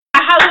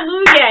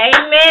Hallelujah.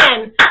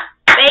 Amen.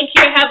 Thank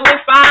you, Heavenly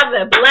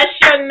Father. Bless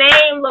your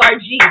name, Lord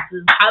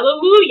Jesus.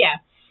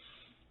 Hallelujah.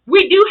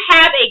 We do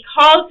have a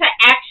call to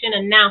action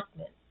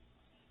announcement.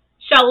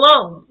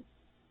 Shalom.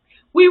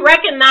 We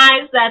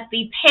recognize that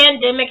the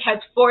pandemic has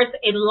forced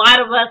a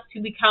lot of us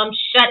to become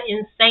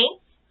shut-in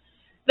saints.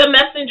 The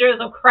Messengers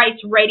of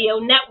Christ Radio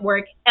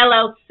Network,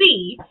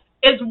 LLC,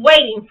 is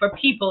waiting for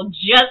people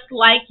just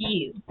like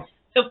you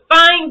to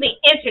find the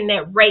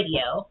internet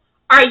radio,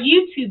 our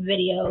YouTube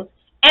videos,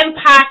 and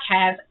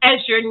podcasts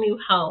as your new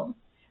home.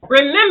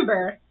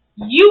 Remember,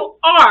 you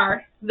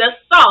are the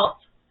salt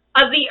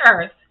of the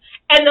earth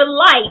and the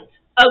light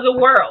of the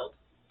world.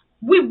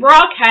 We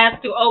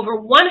broadcast to over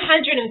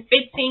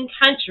 115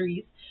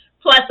 countries,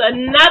 plus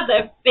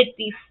another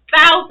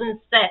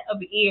 50,000 set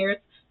of ears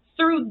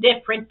through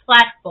different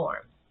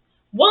platforms.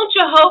 Won't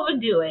Jehovah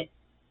do it?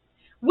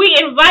 We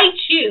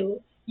invite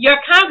you, your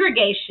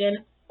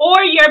congregation,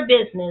 or your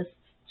business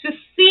to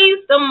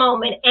seize the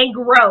moment and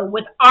grow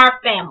with our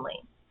family.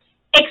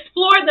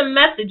 Explore the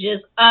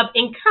messages of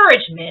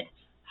encouragement,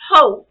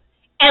 hope,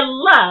 and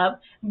love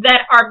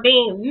that are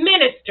being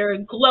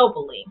ministered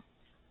globally.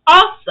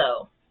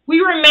 Also,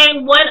 we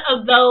remain one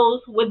of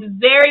those with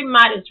very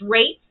modest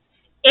rates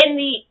in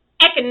the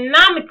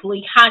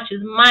economically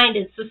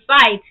conscious-minded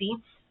society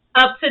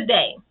of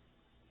today.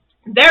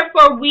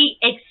 Therefore, we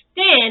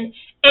extend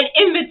an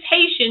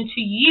invitation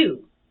to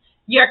you,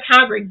 your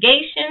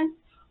congregation,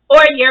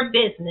 or your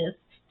business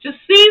to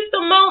seize the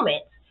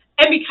moment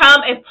and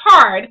become a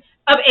part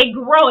of a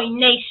growing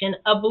nation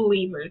of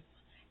believers.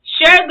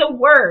 Share the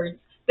words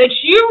that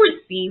you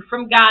receive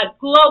from God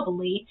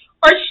globally,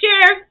 or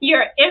share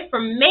your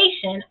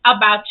information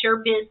about your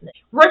business.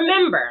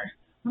 Remember,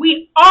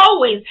 we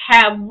always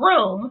have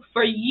room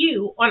for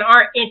you on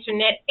our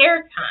internet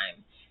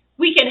airtime.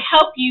 We can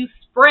help you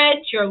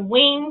spread your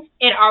wings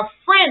in our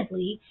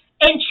friendly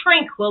and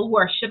tranquil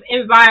worship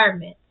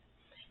environment.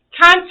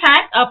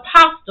 Contact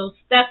Apostle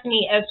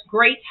Stephanie S.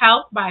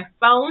 Greathouse by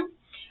phone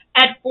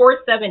at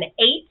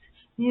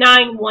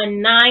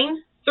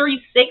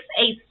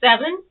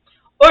 478-919-3687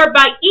 or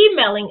by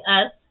emailing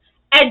us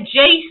at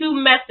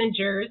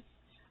jehumessengers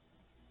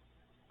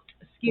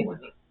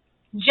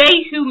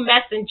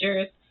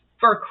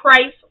for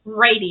Christ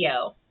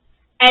Radio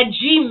at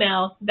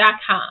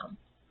gmail.com.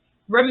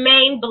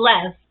 Remain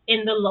blessed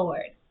in the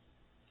Lord.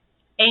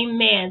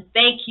 Amen.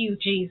 Thank you,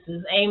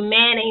 Jesus.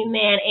 Amen.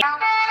 Amen.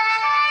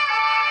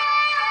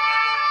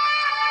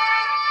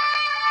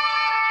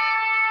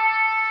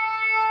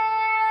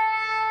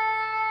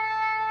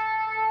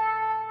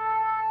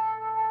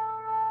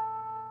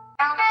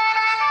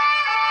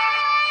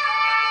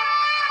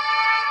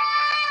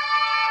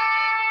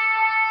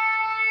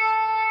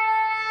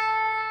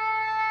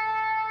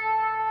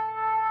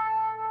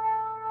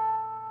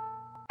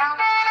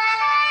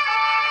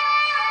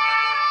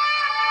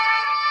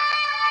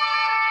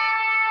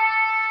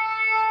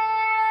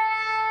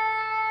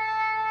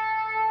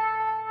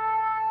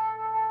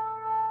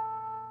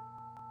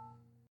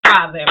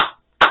 Father.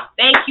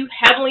 Thank you,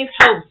 Heavenly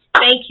Host.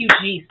 Thank you,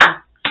 Jesus.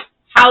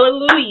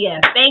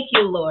 Hallelujah. Thank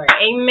you, Lord.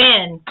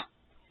 Amen.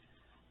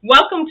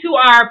 Welcome to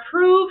our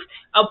approved,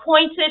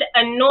 appointed,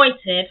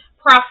 anointed,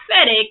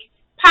 prophetic,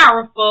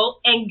 powerful,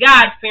 and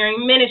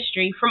God-fearing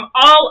ministry from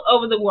all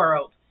over the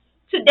world.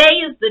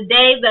 Today is the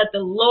day that the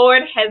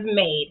Lord has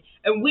made,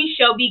 and we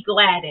shall be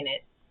glad in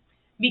it.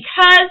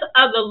 Because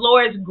of the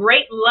Lord's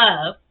great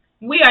love,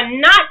 we are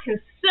not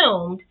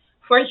consumed,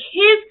 for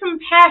his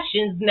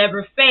compassions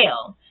never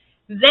fail.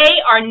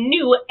 They are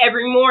new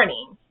every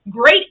morning.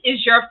 Great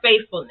is your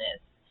faithfulness.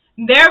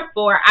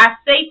 Therefore, I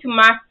say to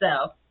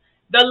myself,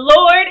 the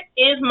Lord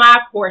is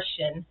my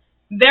portion.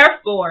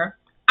 Therefore,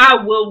 I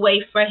will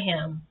wait for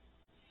him.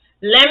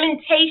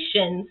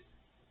 Lamentations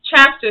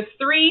chapter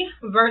 3,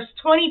 verse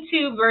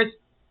 22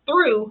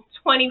 through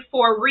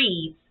 24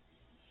 reads,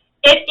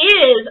 it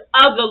is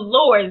of the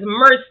Lord's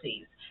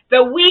mercies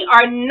that we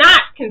are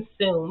not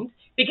consumed,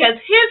 because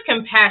his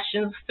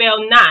compassions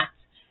fail not.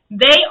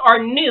 They are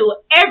new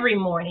every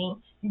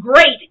morning.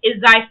 Great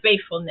is thy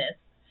faithfulness.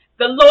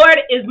 The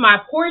Lord is my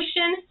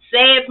portion,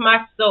 saith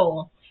my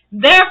soul.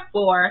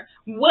 Therefore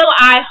will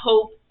I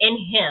hope in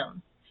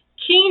him.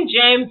 King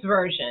James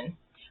Version.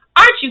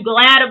 Aren't you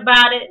glad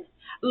about it?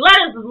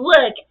 Let us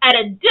look at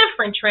a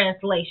different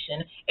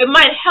translation. It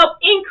might help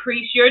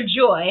increase your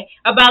joy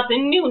about the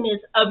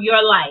newness of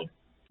your life.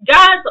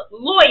 God's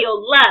loyal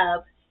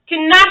love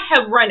cannot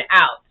have run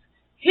out.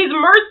 His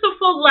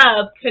merciful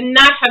love could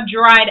not have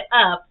dried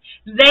up.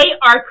 They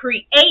are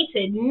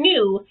created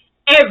new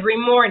every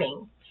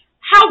morning.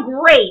 How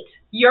great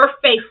your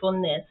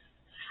faithfulness.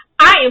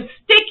 I am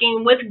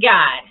sticking with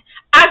God.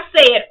 I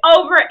say it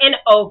over and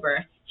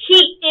over.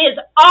 He is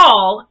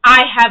all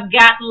I have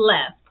got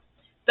left.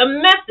 The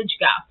Message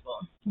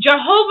Gospel.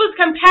 Jehovah's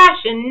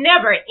compassion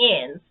never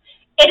ends.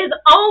 It is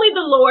only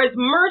the Lord's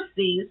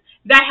mercies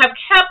that have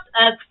kept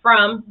us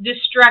from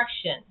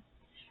destruction.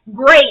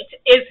 Great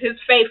is his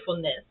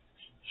faithfulness.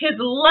 His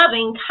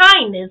loving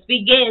kindness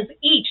begins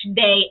each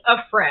day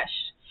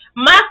afresh.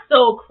 My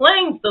soul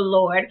claims the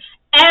Lord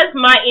as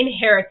my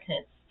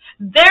inheritance.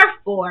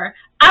 Therefore,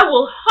 I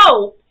will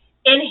hope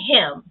in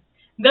him.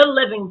 The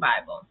Living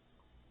Bible.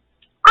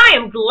 I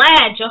am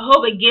glad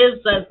Jehovah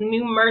gives us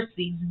new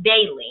mercies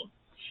daily.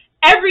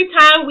 Every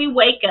time we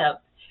wake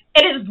up,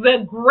 it is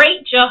the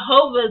great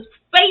Jehovah's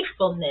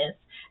faithfulness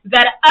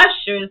that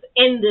ushers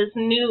in this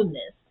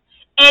newness.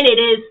 And it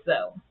is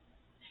so.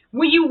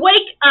 When you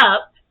wake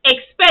up,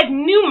 expect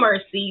new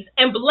mercies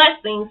and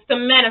blessings to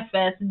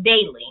manifest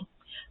daily.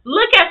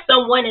 Look at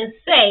someone and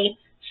say,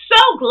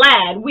 so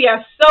glad we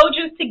are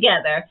soldiers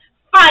together,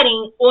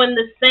 fighting on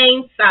the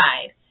same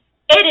side.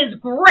 It is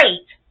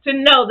great to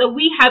know that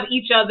we have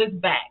each other's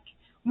back.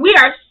 We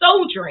are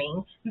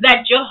soldiering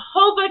that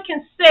Jehovah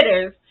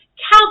considers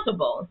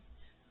countable.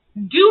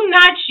 Do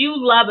not you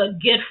love a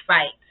good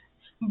fight?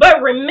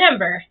 But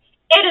remember,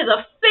 it is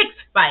a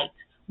fixed fight.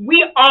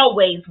 We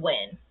always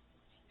win.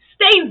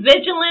 Stay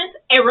vigilant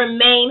and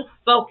remain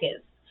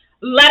focused.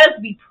 Let us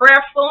be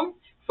prayerful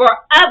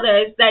for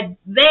others that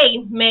they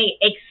may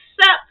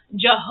accept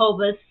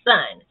Jehovah's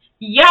Son,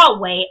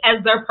 Yahweh,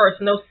 as their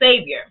personal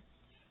Savior.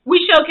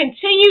 We shall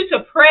continue to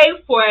pray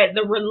for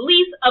the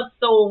release of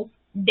souls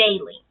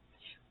daily.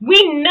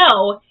 We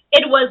know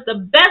it was the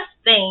best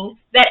thing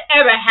that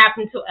ever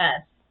happened to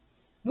us.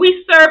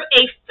 We serve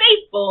a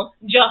faithful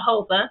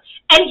Jehovah,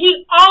 and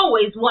he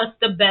always wants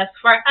the best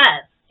for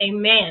us.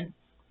 Amen.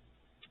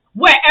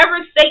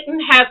 Wherever Satan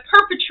has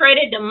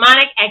perpetrated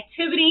demonic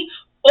activity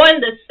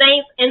on the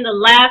saints in the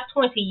last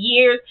 20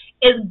 years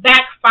is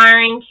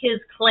backfiring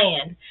his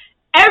plan.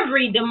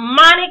 Every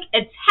demonic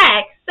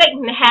attack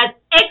Satan has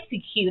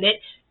executed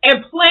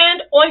and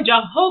planned on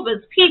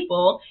Jehovah's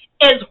people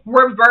is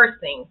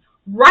reversing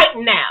right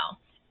now.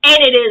 And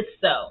it is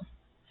so.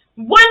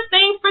 One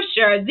thing for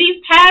sure,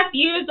 these past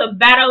years of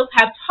battles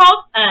have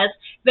taught us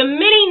the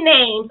many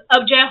names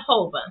of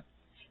Jehovah.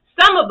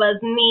 Some of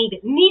us need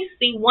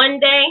Nisi one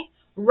day,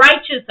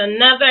 righteous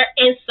another,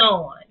 and so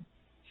on.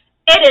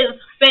 It is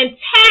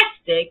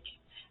fantastic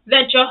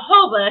that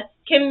Jehovah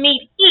can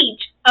meet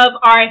each of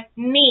our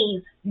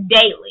needs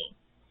daily.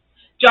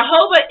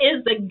 Jehovah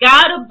is the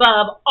God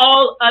above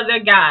all other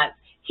gods.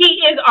 He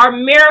is our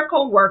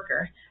miracle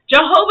worker.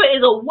 Jehovah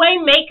is a way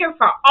maker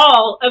for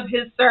all of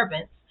his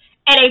servants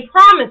and a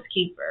promise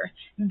keeper.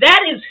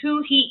 That is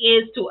who he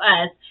is to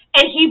us,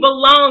 and he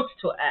belongs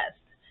to us.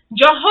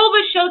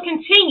 Jehovah shall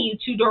continue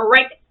to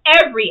direct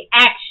every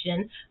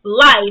action,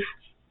 life,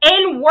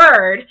 and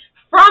word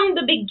from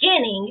the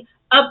beginning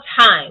of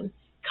time.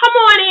 Come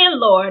on in,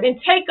 Lord,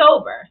 and take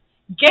over.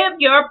 Give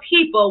your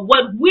people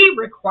what we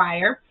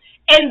require,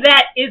 and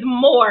that is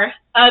more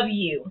of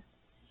you.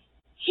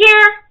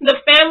 Here,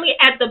 the family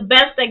at the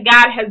Best That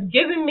God Has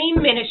Given Me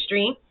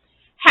ministry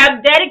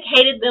have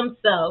dedicated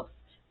themselves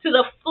to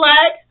the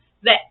flood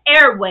the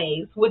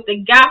airwaves with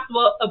the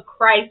gospel of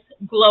Christ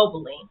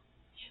globally.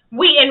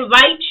 We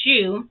invite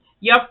you,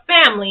 your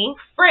family,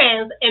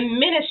 friends, and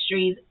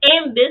ministries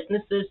and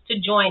businesses to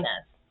join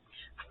us.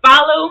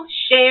 Follow,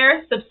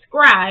 share,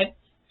 subscribe,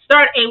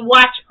 start a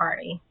watch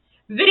party.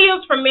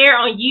 Videos premiere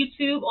on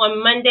YouTube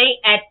on Monday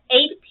at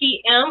 8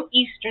 p.m.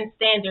 Eastern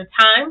Standard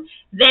Time,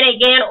 then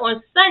again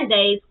on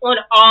Sundays on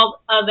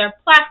all other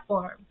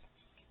platforms.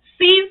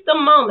 Seize the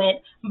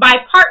moment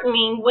by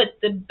partnering with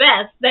the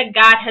Best That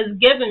God Has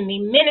Given Me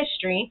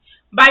ministry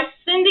by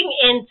sending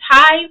in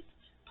tithes,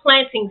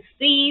 planting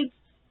seeds,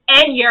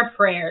 and your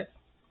prayers.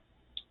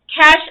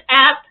 Cash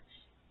App,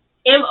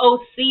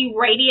 MOC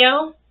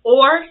Radio,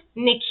 or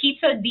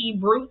Nikita D.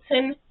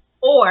 Bruton,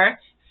 or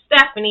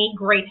Stephanie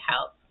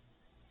Greathouse.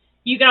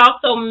 You can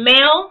also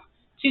mail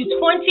to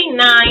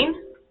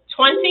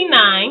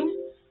 2929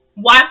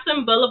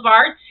 Watson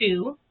Boulevard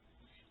 2,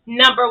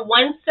 number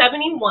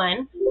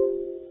 171,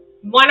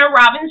 Warner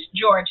Robins,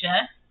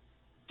 Georgia,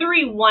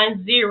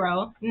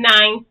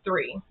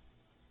 31093.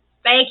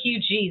 Thank you,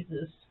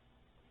 Jesus.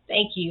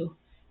 Thank you.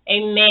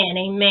 Amen,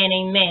 amen,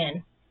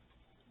 amen.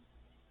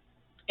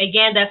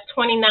 Again, that's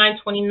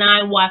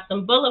 2929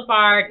 Watson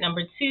Boulevard,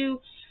 number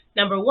 2,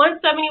 number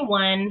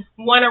 171,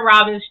 Warner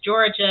Robins,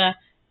 Georgia,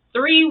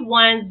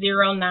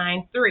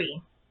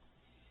 31093.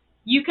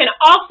 You can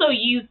also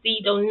use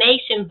the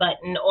donation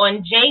button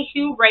on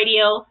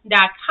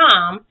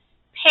jehuradio.com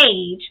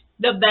page,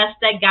 The Best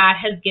That God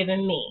Has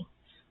Given Me.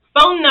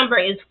 Phone number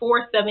is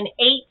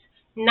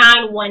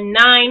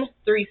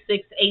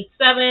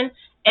 478-919-3687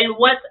 and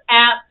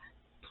WhatsApp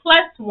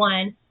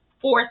 +1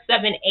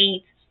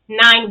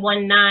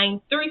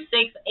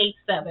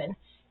 478-919-3687.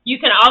 You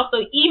can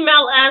also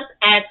email us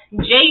at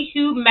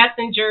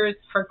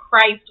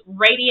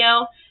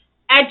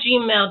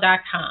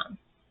jehumessengersforchristradio@gmail.com.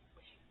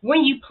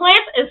 When you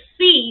plant a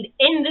seed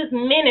in this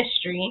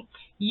ministry,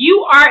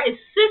 you are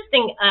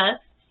assisting us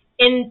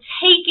in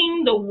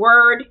taking the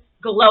word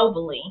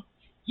globally.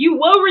 You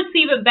will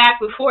receive it back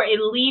before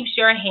it leaves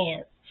your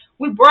hands.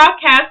 We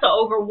broadcast to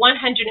over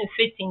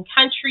 115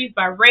 countries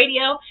by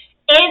radio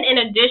and an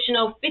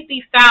additional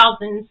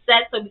 50,000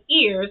 sets of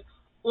ears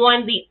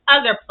on the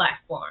other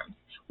platforms.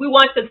 We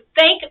want to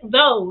thank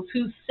those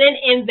who sent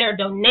in their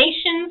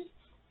donations,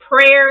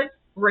 prayers,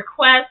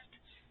 requests,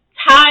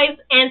 tithes,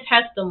 and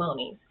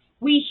testimonies.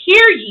 We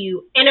hear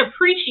you and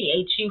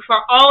appreciate you for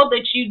all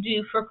that you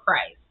do for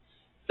Christ.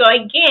 So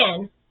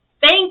again,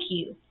 thank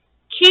you.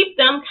 Keep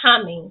them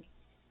coming,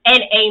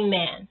 and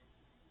amen.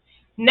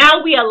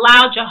 Now we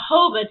allow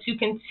Jehovah to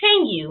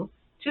continue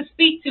to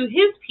speak to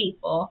his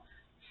people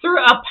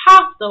through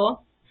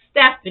Apostle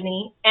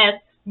Stephanie S.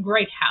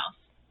 Greathouse.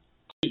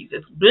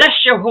 Jesus,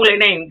 bless your holy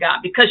name,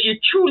 God, because you're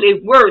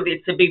truly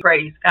worthy to be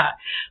praised, God.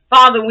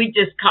 Father, we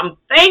just come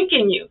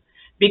thanking you,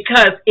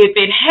 because if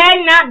it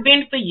had not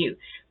been for you,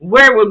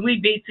 where would we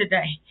be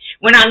today?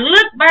 When I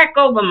look back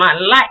over my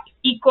life,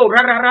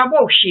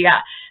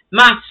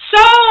 my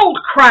soul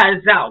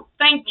cries out,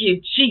 thank you,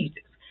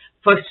 Jesus,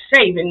 for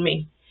saving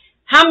me.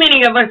 How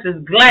many of us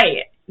is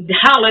glad,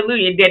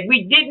 hallelujah, that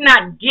we did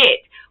not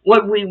get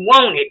what we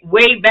wanted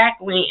way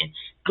back when?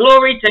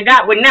 Glory to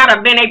God. Would not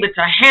have been able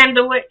to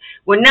handle it.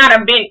 Would not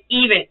have been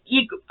even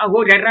equal.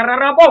 Would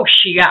not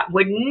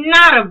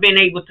have been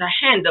able to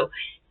handle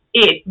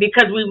it,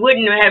 because we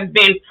wouldn't have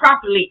been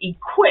properly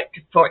equipped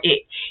for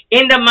it.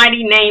 In the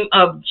mighty name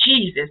of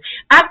Jesus,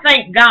 I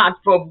thank God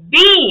for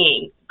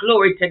being,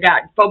 glory to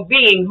God, for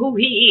being who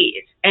he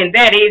is, and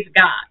that is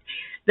God.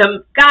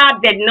 The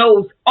God that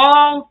knows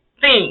all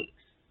things.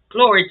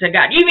 Glory to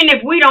God. Even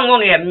if we don't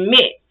want to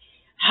admit,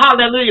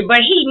 hallelujah,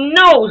 but he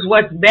knows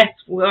what's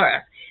best for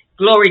us.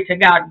 Glory to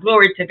God.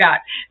 Glory to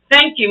God.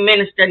 Thank you,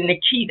 Minister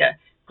Nikita.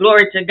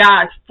 Glory to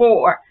God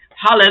for,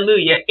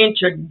 hallelujah,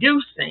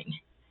 introducing,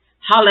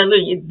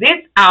 hallelujah,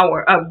 this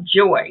hour of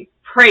joy,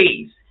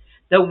 praise,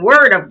 the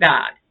word of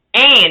God,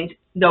 and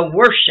the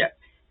worship.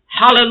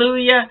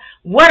 Hallelujah.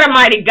 What a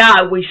mighty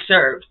God we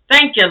serve.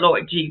 Thank you,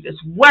 Lord Jesus.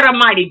 What a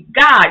mighty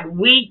God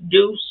we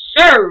do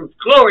serve.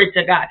 Glory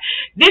to God.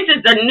 This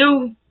is a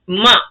new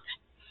month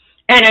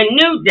and a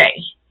new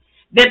day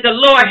that the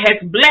Lord has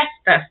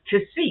blessed us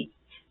to see.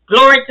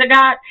 Glory to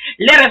God.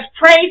 Let us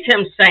praise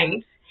him,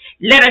 saints.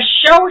 Let us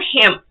show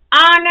him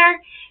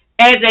honor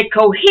as a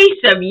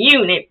cohesive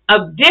unit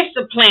of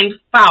disciplined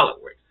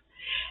followers.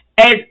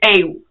 As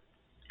a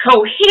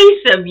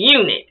cohesive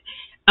unit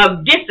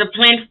of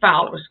disciplined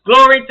followers.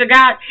 Glory to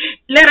God.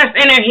 Let us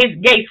enter his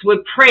gates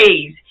with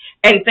praise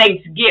and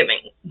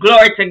thanksgiving.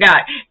 Glory to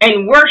God.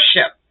 And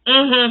worship.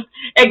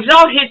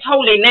 Exalt his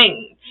holy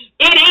name.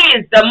 It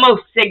is the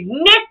most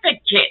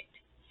significant,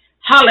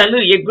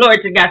 hallelujah,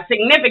 glory to God,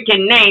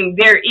 significant name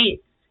there is.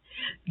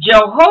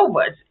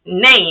 Jehovah's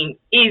name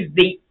is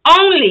the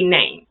only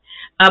name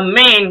a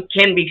man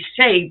can be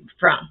saved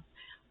from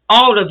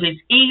all of his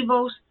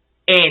evils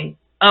and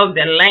of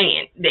the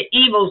land, the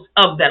evils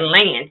of the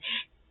land.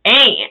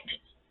 And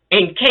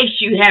in case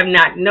you have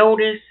not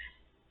noticed,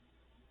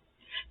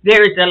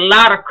 there is a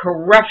lot of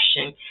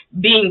corruption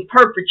being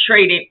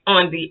perpetrated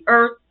on the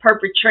earth,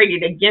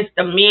 perpetrated against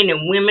the men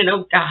and women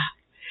of God.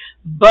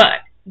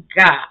 But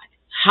God,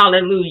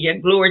 hallelujah,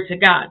 glory to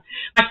God.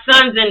 My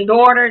sons and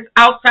daughters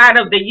outside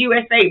of the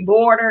USA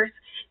borders,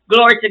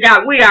 glory to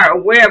God, we are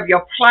aware of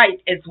your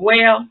plight as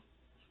well.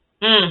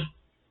 There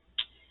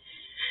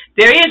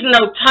is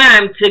no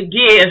time to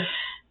give,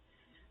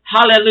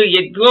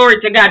 hallelujah,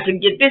 glory to God, to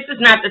give. This is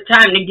not the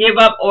time to give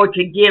up or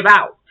to give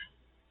out.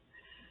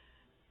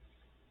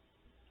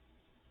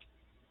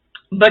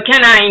 But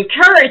can I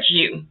encourage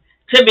you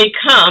to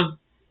become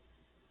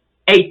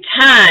a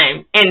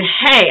time and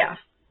half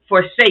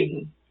for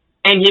Satan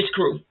and his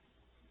crew?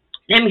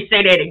 Let me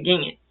say that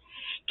again.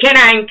 Can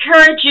I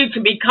encourage you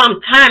to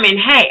become time and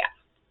half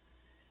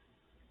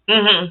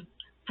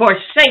for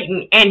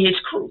Satan and his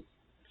crew?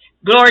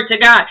 Glory to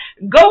God.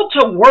 Go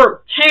to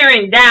work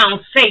tearing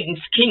down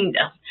Satan's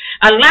kingdom.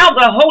 Allow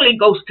the Holy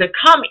Ghost to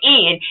come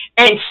in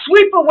and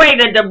sweep away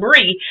the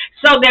debris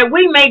so that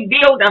we may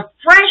build a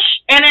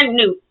fresh and a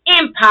new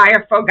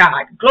empire for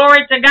God.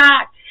 Glory to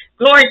God.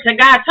 Glory to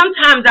God.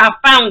 Sometimes our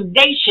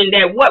foundation,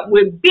 that what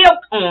we're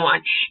built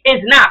on,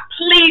 is not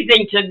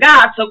pleasing to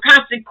God. So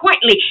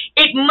consequently,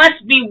 it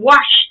must be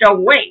washed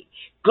away.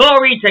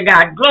 Glory to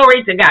God.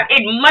 Glory to God.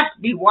 It must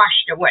be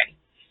washed away.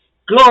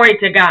 Glory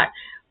to God.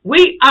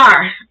 We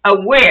are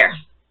aware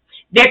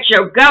that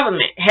your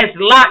government has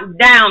locked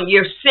down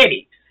your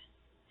cities.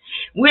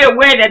 We're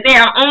aware that they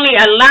are only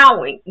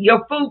allowing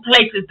your food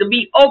places to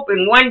be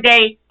open one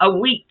day a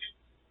week.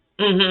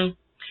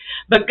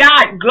 But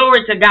God,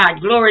 glory to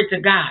God, glory to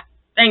God.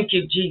 Thank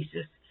you,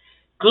 Jesus.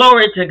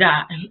 Glory to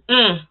God.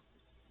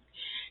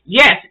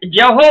 Yes,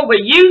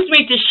 Jehovah used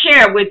me to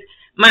share with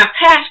my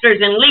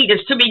pastors and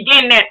leaders to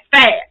begin that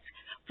fast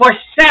for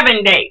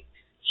 7 days.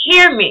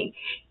 Hear me.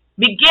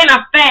 Begin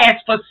a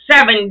fast for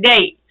 7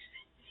 days.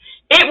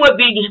 It would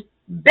be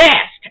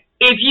best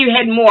if you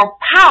had more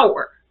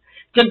power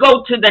to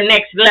go to the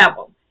next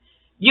level.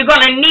 You're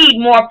going to need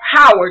more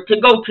power to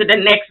go to the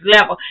next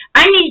level.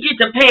 I need you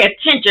to pay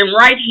attention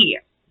right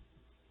here.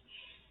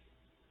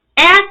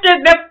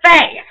 After the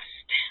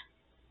fast,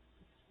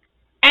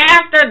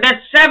 after the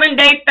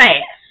 7-day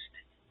fast,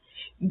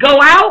 go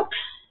out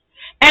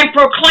and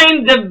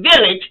proclaim the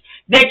village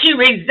that you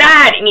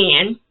reside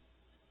in.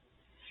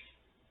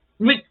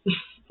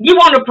 You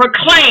want to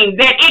proclaim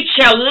that it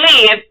shall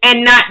live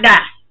and not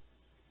die.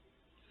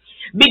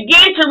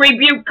 Begin to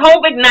rebuke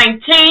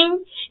COVID-19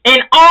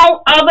 and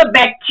all other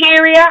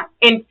bacteria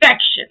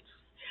infections.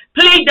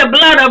 Plead the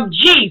blood of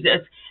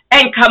Jesus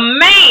and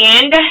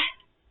command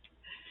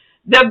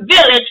the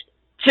village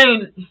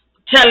to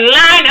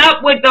line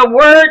up with the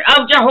word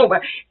of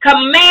Jehovah.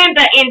 Command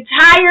the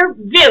entire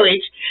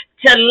village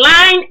to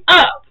line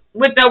up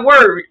with the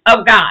word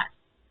of God.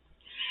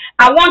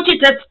 I want you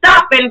to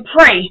stop and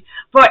pray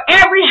for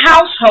every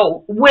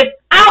household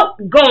without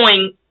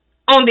going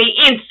on the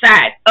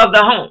inside of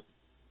the home.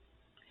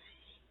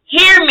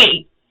 Hear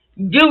me.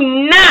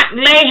 Do not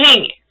lay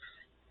hands.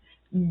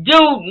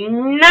 Do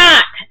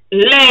not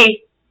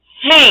lay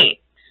hands.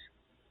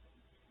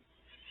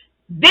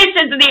 This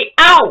is the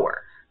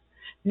hour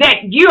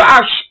that you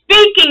are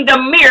speaking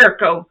the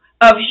miracle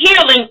of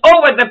healing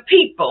over the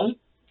people,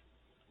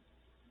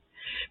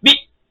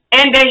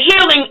 and the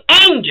healing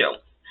angel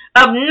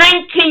of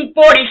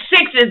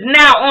 1946 is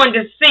now on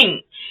the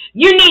scene.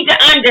 You need to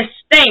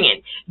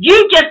understand.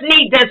 You just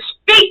need to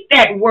speak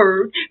that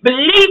word,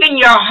 believe in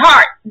your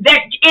heart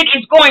that it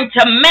is going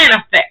to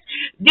manifest.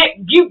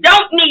 You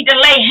don't need to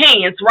lay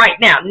hands right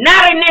now,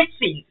 not in this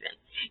season.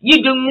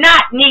 You do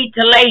not need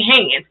to lay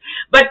hands.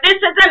 But this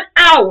is an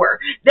hour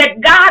that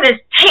God has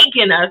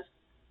taken us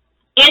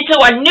into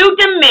a new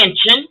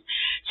dimension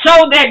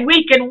so that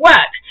we can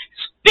what?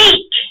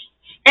 Speak.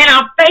 And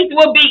our faith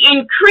will be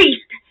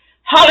increased.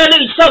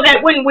 Hallelujah. So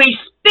that when we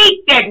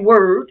speak that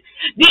word,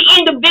 the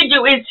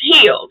individual is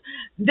healed.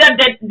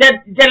 The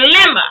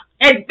dilemma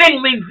has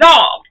been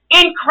resolved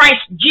in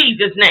Christ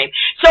Jesus' name.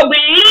 So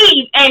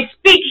believe and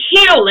speak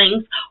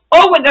healings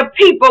over the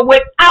people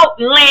without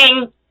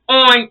laying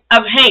on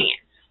of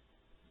hands.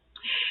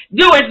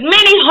 Do as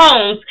many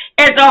homes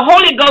as the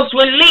Holy Ghost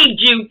will lead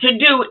you to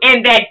do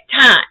in that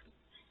time.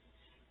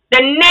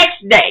 The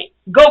next day,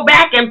 go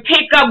back and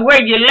pick up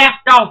where you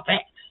left off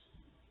at.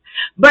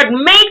 But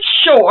make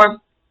sure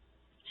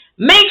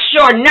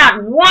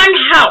not one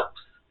house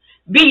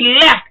be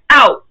left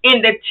out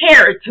in the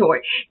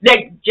territory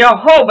that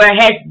Jehovah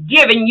has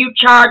given you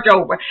charge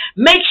over.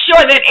 Make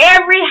sure that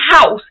every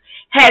house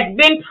has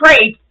been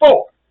prayed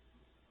for.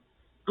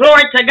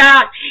 Glory to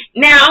God.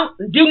 Now,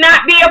 do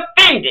not be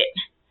offended,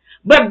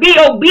 but be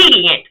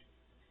obedient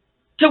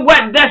to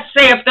what thus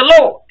saith the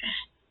Lord.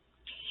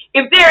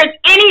 If there is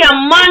any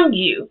among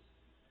you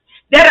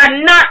that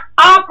are not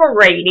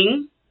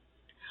operating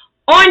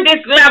on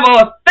this level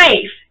of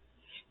faith,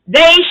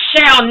 they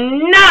shall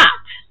not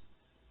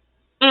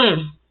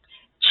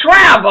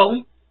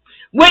travel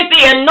with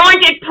the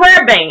anointed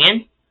prayer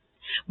band,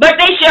 but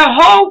they shall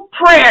hold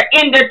prayer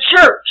in the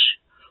church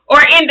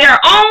or in their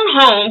own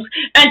homes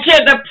until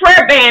the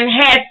prayer band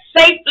has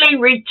safely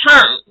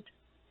returned.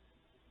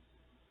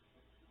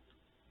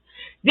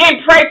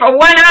 Then pray for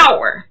 1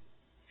 hour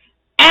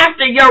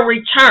after your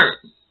return.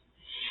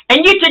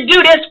 And you should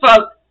do this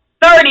for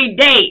 30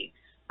 days.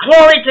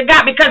 Glory to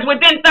God, because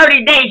within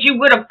 30 days you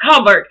would have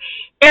covered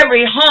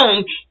every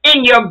home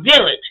in your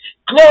village.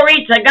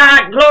 Glory to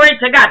God, glory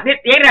to God.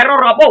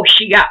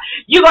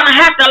 You're going to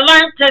have to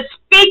learn to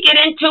speak it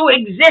into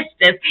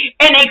existence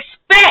and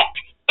expect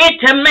it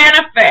to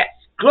manifest.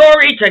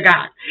 Glory to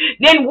God.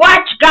 Then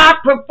watch God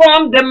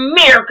perform the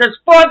miracles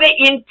for the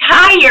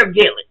entire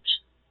village.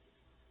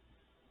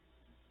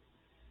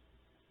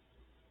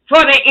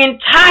 For the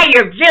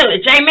entire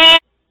village. Amen.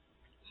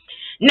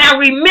 Now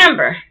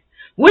remember,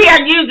 we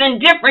are using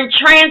different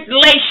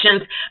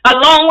translations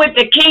along with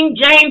the King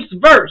James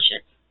Version.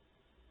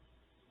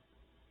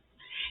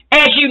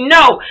 As you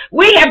know,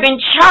 we have been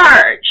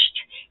charged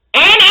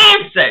and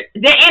answered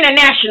the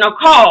international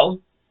call,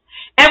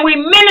 and we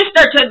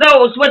minister to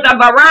those with a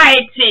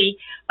variety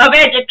of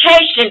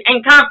education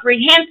and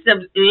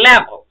comprehensive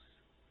levels.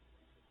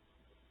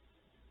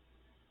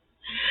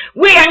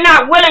 We are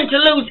not willing to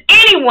lose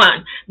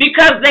anyone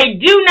because they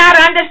do not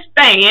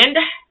understand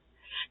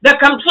the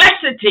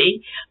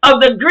complexity of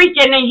the Greek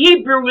and the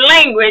Hebrew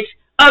language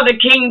of the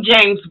King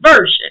James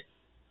Version.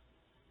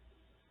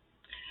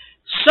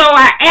 So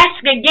I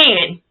ask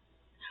again,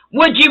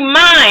 would you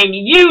mind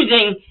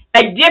using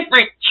a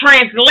different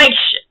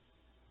translation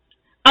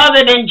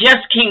other than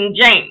just King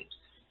James?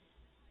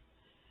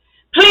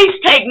 Please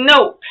take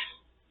note.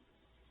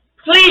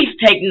 Please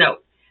take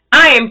note.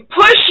 I am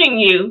pushing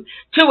you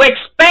to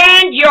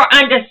expand your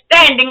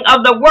understanding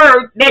of the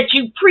word that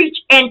you preach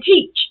and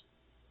teach.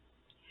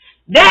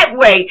 That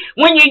way,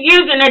 when you're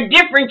using a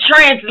different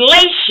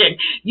translation,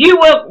 you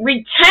will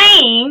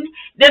retain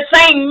the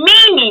same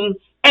meaning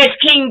as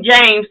King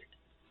James.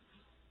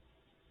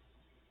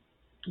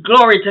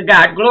 Glory to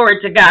God.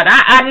 Glory to God.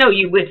 I know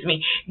you with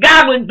me.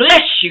 God will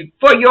bless you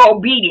for your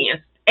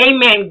obedience.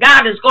 Amen.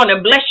 God is going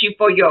to bless you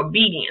for your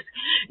obedience.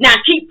 Now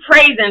keep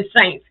praising,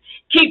 saints.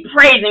 Keep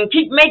praising.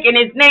 Keep making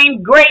his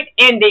name great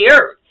in the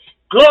earth.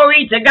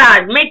 Glory to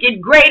God. Make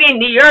it great in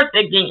the earth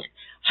again.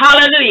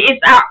 Hallelujah.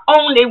 It's our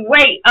only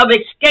way of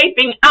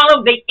escaping out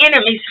of the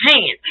enemy's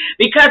hands.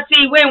 Because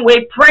see, when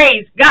we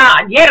praise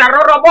God,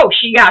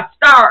 she got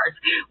stars.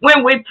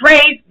 When we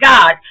praise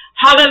God,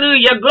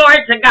 hallelujah,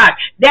 glory to God,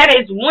 that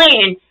is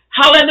when,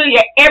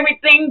 hallelujah,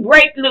 everything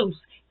breaks loose.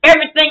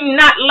 everything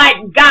not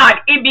like God,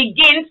 it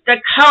begins to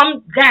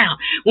come down.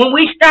 When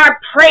we start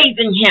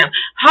praising him,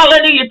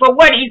 hallelujah, for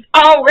what he's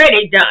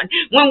already done.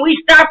 When we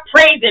start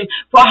praising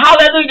for,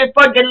 hallelujah,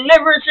 for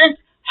deliverance,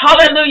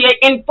 hallelujah,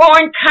 in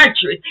foreign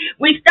countries.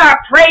 We start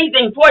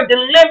praising for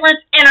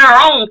deliverance in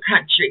our own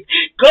country.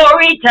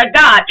 Glory to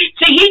God.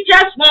 See, he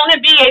just wants to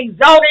be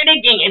exalted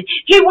again.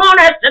 He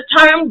wants us to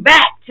turn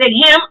back to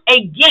him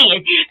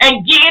again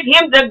and give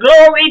him the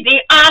glory,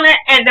 the honor,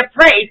 and the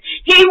praise.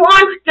 He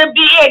wants to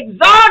be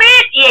exalted.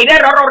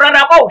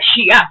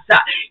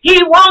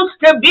 He wants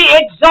to be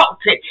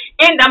exalted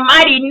in the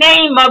mighty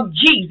name of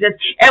Jesus.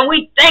 And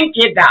we thank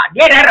you, God,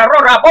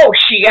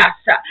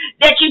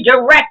 that you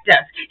direct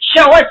us.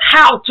 Show us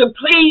how to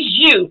please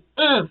you.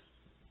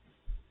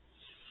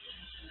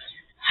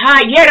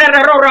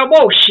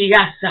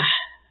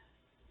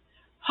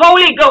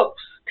 Holy Ghost,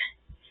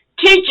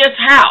 teach us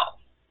how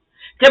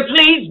to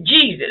please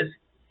Jesus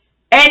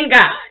and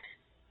God.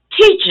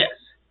 Teach us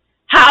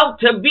how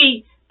to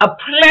be a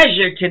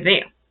pleasure to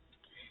them.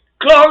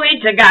 Glory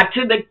to God,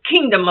 to the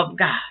kingdom of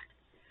God.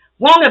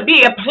 Want to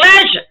be a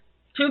pleasure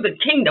to the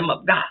kingdom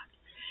of God.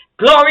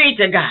 Glory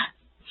to God.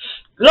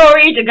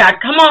 Glory to God.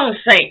 Come on,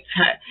 saints.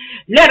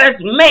 Let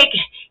us make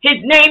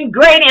his name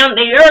great on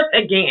the earth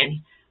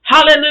again.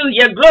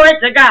 Hallelujah. Glory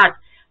to God.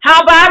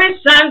 How about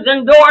his sons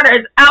and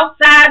daughters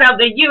outside of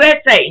the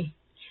USA?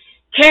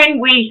 Can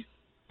we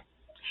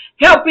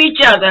help each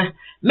other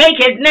make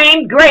his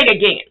name great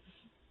again?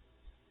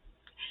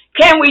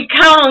 Can we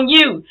count on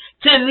you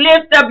to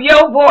lift up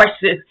your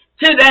voices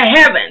to the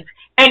heavens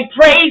and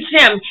praise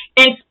him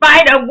in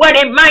spite of what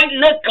it might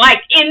look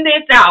like in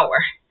this hour?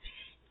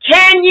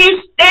 Can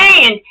you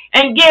stand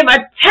and give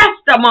a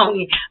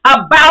testimony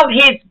about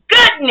his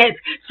goodness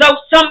so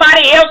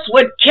somebody else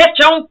would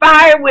catch on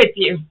fire with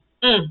you?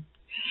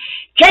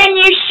 Can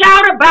you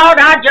shout about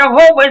our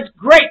Jehovah's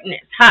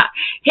greatness,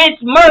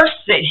 his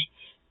mercy,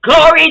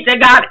 glory to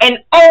God, and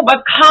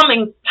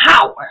overcoming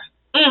power?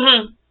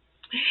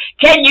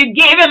 Can you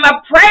give him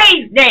a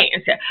praise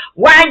dance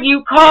while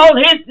you call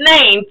his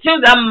name to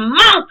the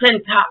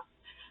mountaintop?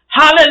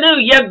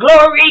 Hallelujah,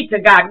 glory to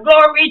God,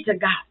 glory to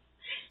God.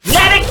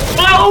 Let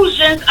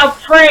explosions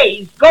of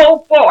praise go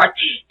forth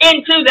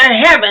into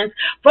the heavens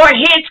for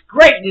his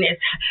greatness,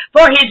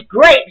 for his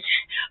grace,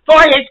 for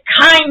his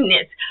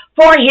kindness,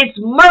 for his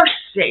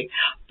mercy,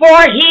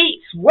 for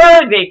he's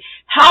worthy,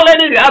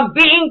 hallelujah, of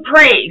being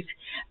praised.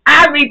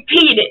 I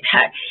repeat it.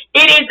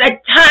 It is a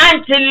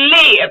time to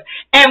live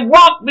and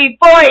walk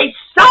before a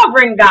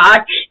sovereign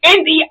God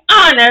in the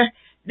honor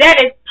that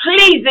is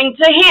pleasing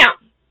to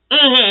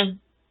him.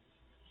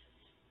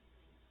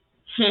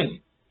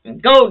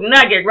 Gold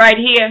nugget right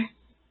here.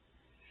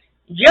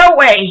 Your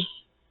way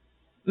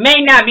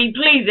may not be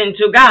pleasing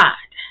to God.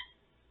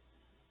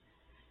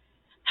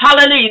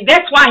 Hallelujah.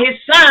 That's why his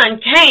son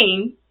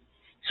came,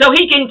 so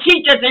he can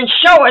teach us and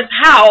show us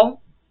how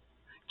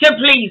to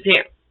please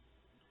him.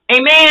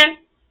 Amen.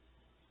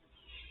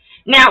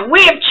 Now,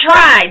 we have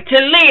tried to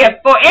live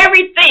for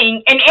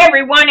everything and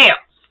everyone else.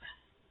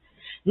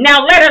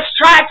 Now, let us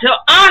try to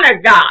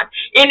honor God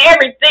in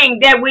everything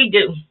that we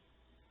do.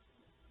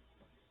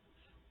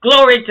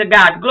 Glory to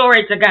God.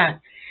 Glory to God.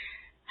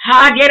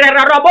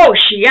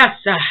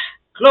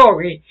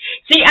 Glory.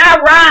 See, I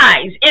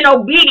rise in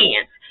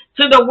obedience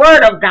to the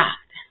word of God.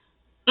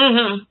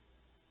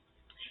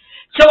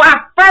 So I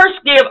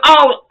first give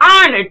all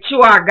honor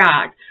to our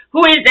God,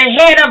 who is the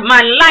head of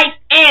my life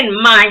and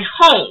my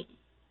home.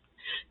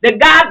 The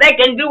God that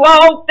can do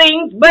all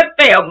things but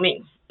fail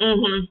me.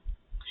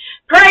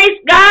 Praise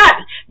God,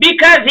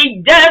 because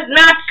he does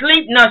not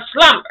sleep nor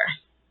slumber.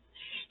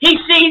 He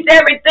sees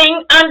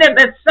everything under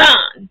the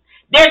sun.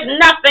 There's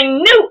nothing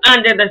new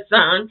under the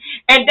sun.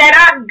 And that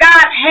our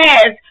God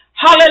has,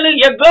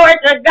 hallelujah, glory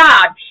to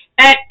God,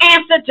 an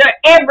answer to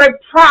every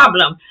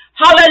problem.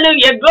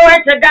 Hallelujah,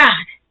 glory to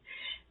God.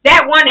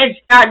 That one is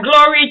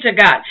glory to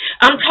God.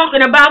 I'm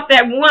talking about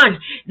that one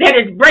that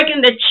is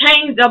breaking the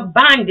chains of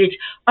bondage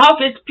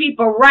off his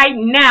people right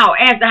now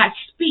as I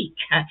speak.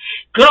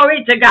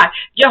 Glory to God.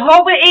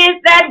 Jehovah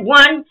is that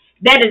one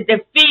that is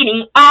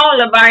defeating all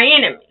of our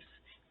enemies.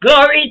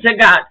 Glory to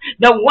God.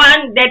 The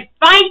one that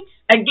fights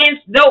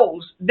against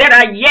those that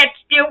are yet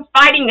still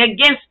fighting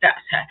against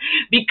us.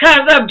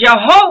 Because of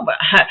Jehovah,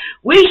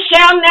 we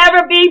shall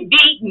never be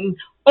beaten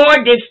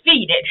or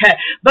defeated,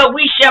 but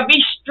we shall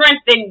be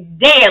strengthened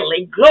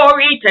daily.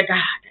 Glory to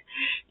God.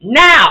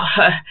 Now,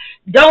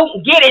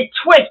 don't get it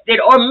twisted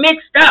or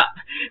mixed up,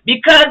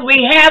 because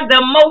we have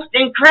the most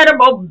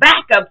incredible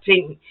backup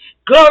team.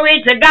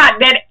 Glory to God,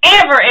 that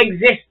ever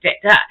existed.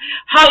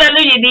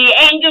 Hallelujah, the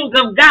angels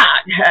of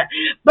God.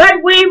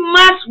 But we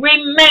must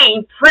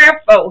remain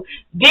prayerful,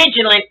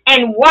 vigilant,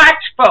 and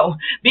watchful,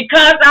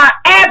 because our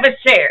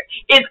adversary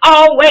is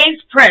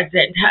always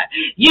present.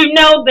 You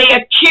know,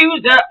 the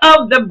accuser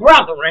of the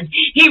brethren.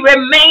 He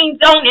remains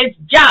on his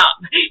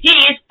job. He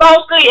is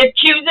falsely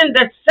accusing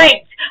the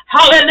saints.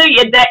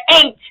 Hallelujah, the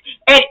ain'ts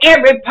and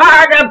every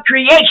part of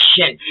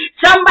creation.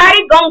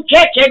 Somebody gonna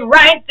catch it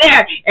right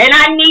there, and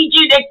I need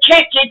you to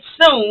catch it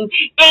soon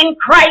in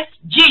Christ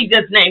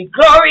Jesus' name.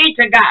 Glory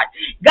to God.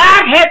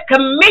 God has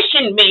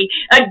commissioned me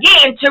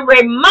again to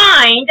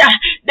remind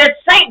the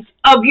saints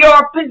of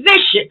your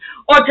position,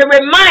 or to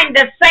remind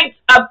the saints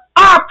of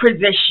our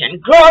position.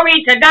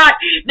 Glory to God.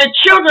 The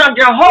children of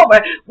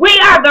Jehovah, we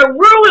are the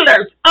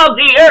rulers of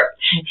the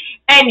earth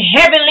and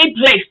heavenly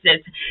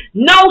places.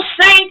 No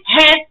saint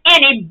has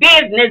any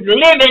business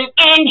living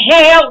in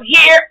hell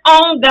here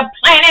on the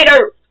planet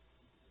earth.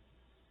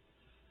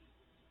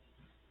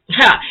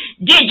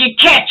 Did you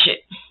catch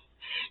it?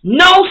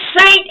 No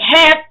saint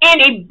has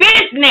any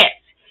business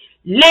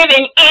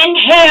living in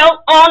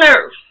hell on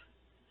earth,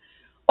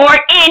 or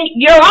in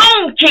your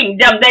own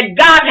kingdom that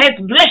God has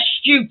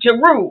blessed you to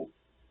rule.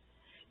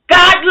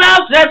 God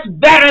loves us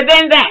better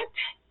than that.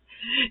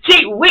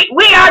 See,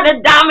 we are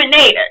the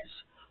dominators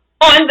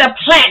on the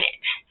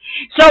planet.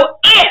 So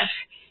if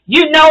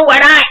you know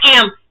what I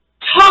am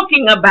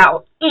talking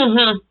about,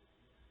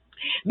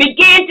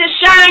 begin to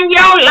shine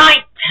your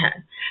light,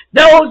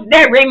 those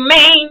that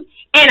remain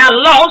in a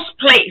lost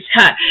place,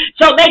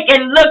 so they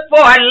can look for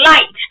a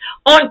light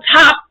on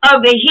top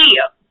of the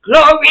hill.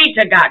 Glory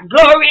to God.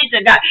 Glory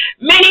to God.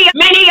 Many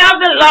of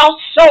the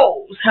lost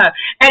souls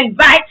and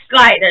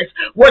backsliders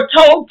were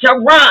told to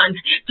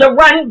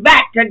run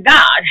back to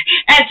God,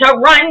 and to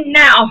run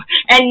now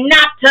and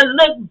not to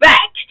look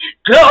back.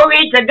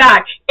 Glory to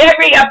God.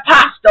 Every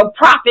apostle,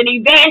 prophet,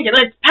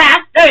 evangelist,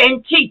 pastor,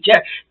 and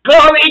teacher,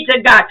 glory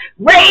to God,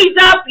 raise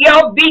up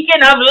your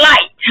beacon of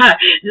light.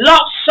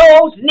 Lost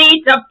souls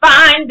need to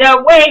find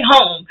their way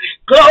home.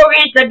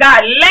 Glory to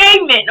God.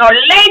 Laymen or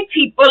lay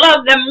people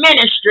of the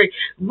ministry,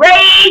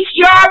 raise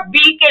your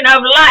beacon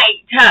of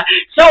light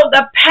so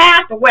the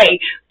pathway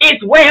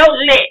is well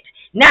lit.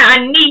 Now I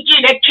need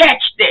you to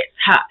catch this.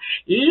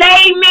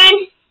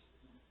 Laymen,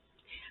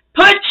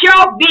 put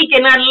your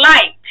beacon of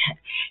light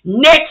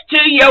next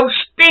to your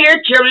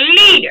spiritual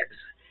leaders'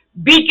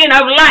 beacon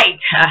of light.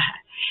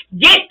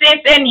 Get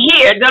this and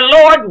hear the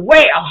Lord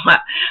well.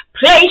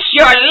 Place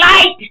your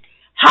light,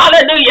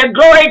 hallelujah,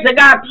 glory to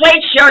God.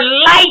 Place your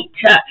light,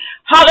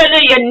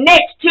 hallelujah,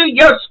 next to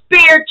your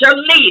spiritual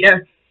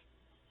leader.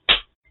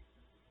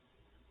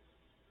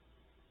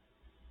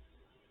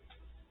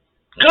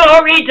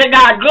 Glory to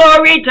God,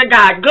 glory to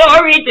God,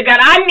 glory to God.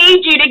 I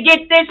need you to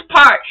get this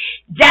part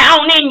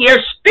down in your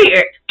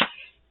spirit.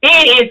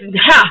 It is,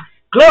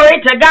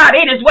 glory to God,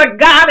 it is what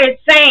God is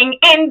saying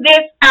in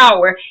this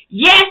hour.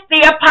 Yes,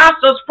 the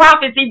apostles,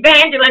 prophets,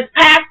 evangelists,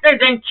 pastors,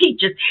 and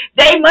teachers,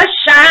 they must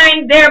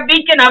shine their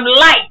beacon of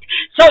light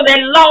so that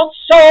lost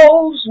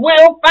souls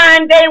will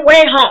find their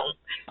way home.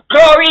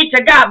 Glory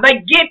to God.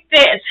 But get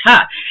this,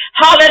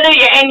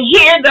 hallelujah, and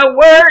hear the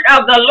word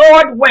of the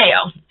Lord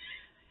well.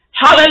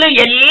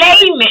 Hallelujah.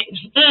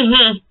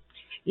 Layman,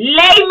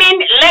 layman,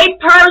 lay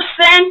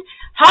person,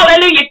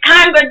 hallelujah,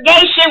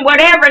 congregation,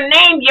 whatever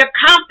name you're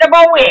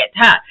comfortable with.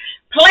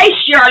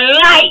 Place your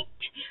light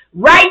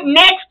right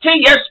next to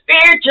your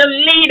spiritual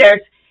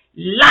leader's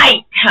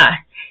light.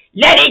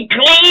 Let it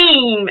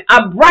gleam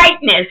a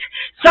brightness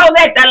so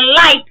that the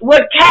light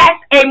will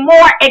cast a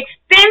more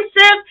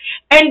extensive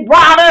and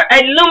broader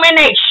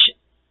illumination.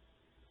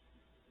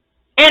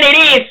 And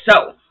it is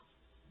so.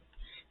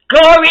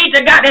 Glory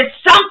to God. There's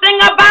something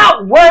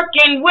about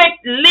working with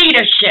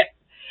leadership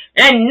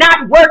and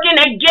not working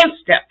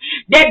against them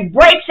that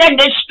breaks and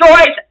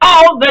destroys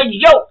all the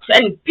yokes,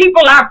 and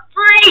people are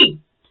free.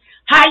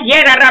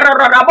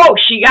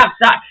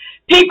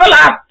 People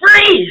are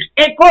free.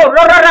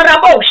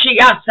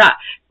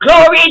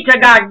 Glory to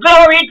God.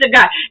 Glory to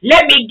God.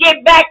 Let me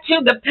get back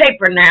to the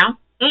paper now.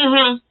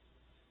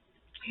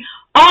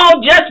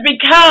 All just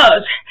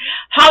because,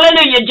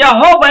 hallelujah,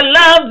 Jehovah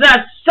loves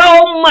us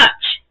so much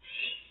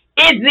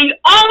is the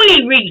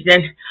only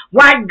reason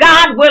why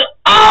God will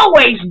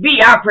always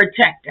be our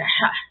protector.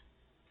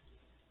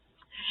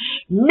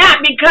 Not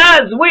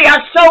because we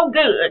are so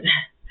good,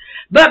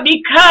 but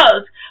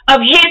because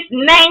of his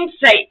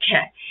namesake.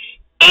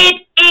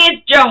 It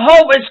is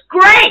Jehovah's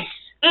grace.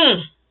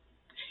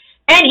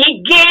 And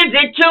he gives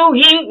it to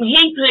whom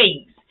he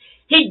please.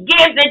 He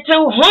gives it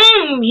to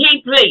whom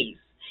he please.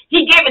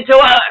 He gave it to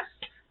us.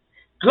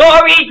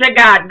 Glory to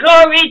God.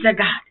 Glory to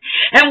God.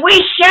 And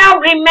we shall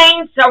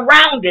remain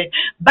surrounded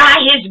by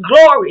his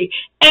glory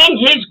and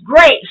his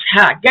grace.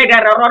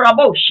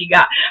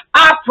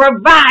 Our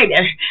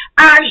provider,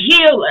 our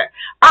healer,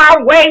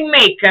 our way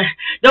maker,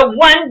 the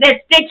one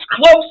that sticks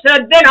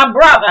closer than a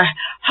brother.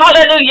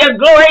 Hallelujah.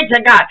 Glory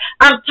to God.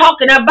 I'm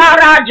talking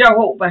about our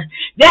Jehovah.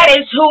 That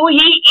is who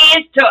he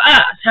is to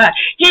us.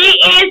 He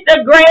is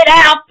the great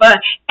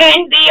Alpha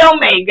and the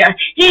Omega.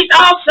 He's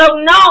also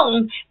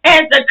known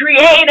as the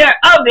creator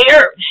of the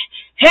earth,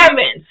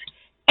 heavens,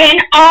 and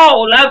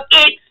all of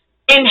its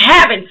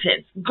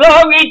inhabitants.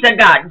 Glory to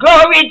God.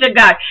 Glory to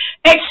God.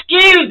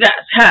 Excuse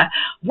us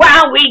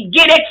while we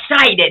get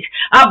excited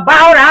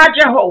about our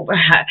Jehovah.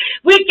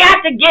 We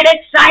got to get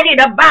excited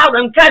about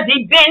him because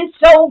he's been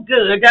so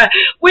good.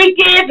 We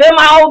give him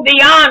all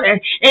the honor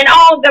and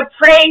all the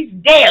praise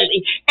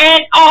daily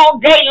and all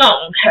day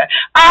long.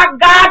 Our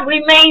God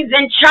remains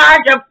in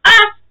charge of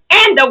us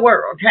and the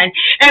world.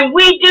 And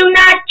we do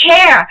not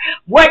care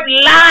what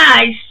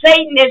lies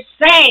Satan is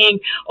saying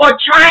or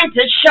trying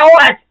to show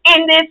us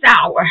in this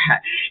hour.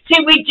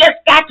 See, we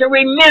just got to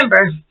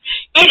remember,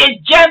 it is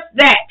just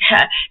that.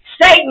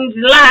 Satan's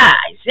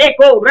lies.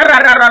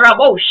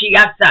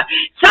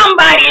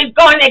 Somebody is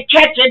going to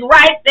catch it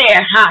right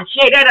there.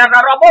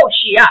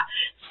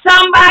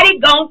 Somebody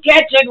going to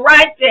catch it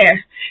right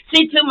there.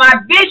 See, to my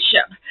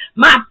bishop,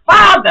 my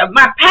father,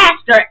 my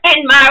pastor,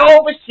 and my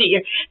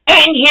overseer,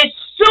 and his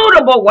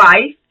suitable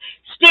wife,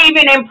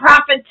 Stephen and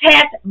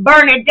Prophetess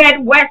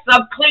Bernadette West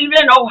of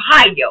Cleveland,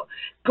 Ohio.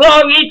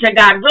 Glory to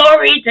God.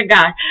 Glory to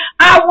God.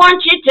 I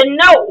want you to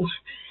know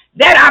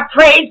that I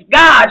praise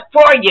God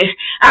for you.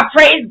 I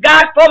praise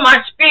God for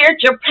my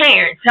spiritual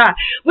parents.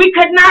 We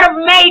could not have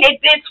made it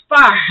this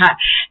far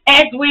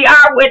as we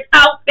are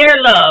without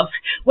their love,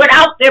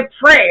 without their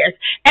prayers,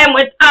 and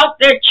without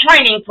their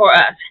training for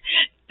us.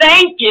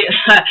 Thank you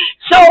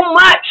so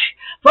much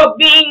for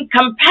being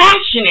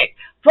compassionate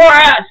for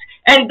us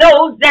and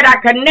those that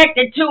are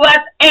connected to us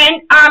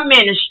and our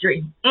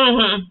ministry.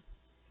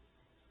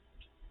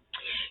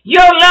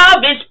 Your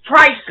love is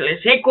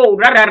priceless.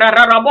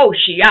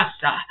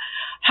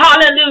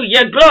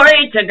 Hallelujah.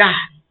 Glory to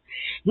God.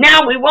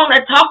 Now we want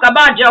to talk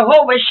about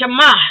Jehovah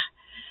Shammah.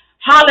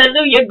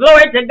 Hallelujah.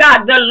 Glory to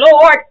God. The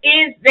Lord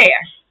is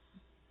there.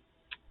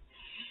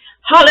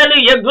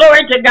 Hallelujah.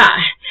 Glory to God.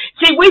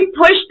 See, we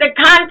push the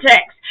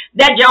context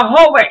that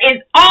Jehovah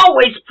is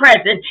always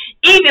present,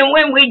 even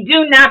when we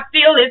do not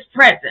feel his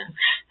presence.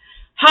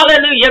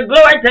 Hallelujah.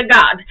 Glory to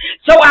God.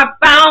 So I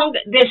found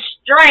this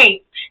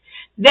strength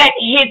that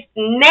his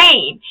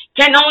name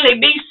can only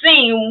be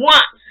seen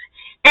once.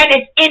 And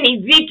it's in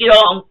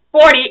Ezekiel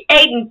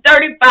 48 and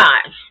 35.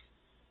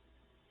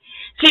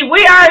 See,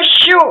 we are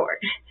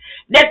assured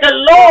that the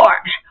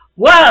Lord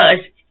was,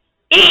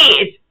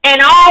 is,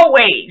 and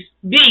always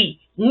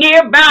be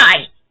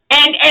nearby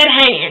and at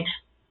hand.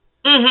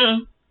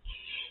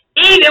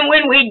 Even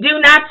when we do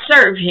not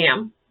serve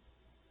him,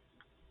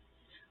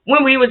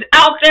 when we was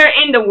out there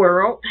in the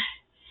world,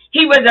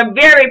 he was a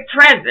very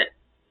present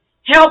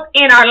help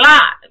in our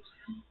lives.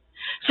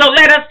 So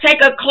let us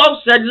take a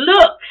closer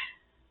look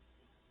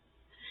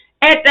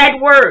at that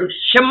word,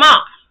 Shema.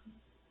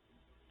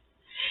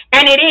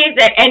 And it is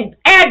an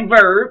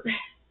adverb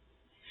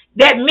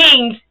that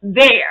means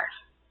there.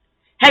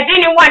 Has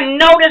anyone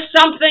noticed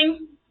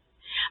something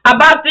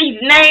about these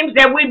names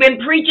that we've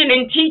been preaching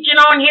and teaching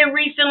on here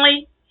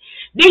recently?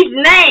 These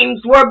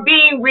names were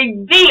being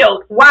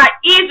revealed while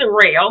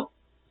Israel,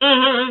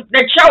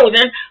 the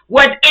chosen,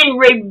 was in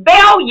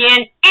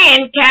rebellion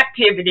and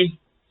captivity.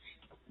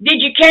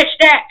 Did you catch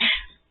that?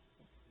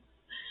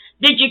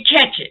 Did you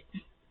catch it?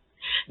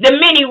 The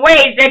many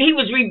ways that he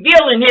was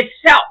revealing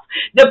himself.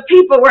 The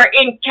people were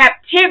in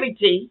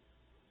captivity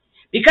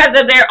because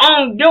of their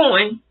own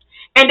doing,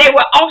 and they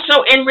were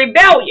also in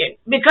rebellion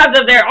because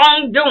of their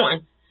own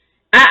doing.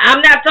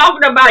 I'm not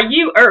talking about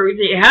you,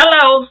 Earthy.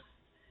 Hello.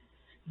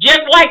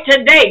 Just like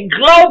today,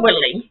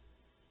 globally,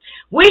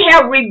 we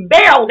have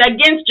rebelled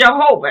against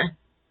Jehovah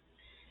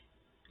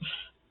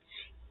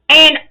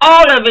and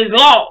all of his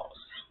laws.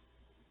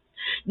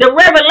 The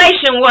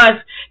revelation was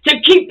to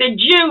keep the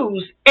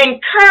Jews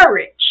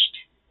encouraged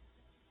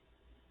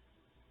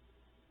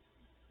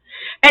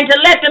and to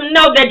let them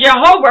know that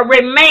Jehovah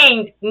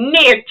remained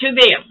near to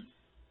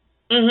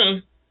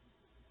them.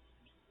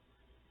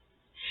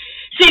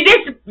 See,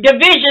 this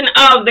division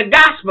of the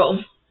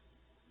gospel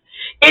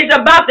is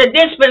about the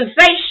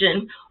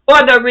dispensation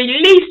or the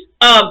release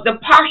of the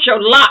partial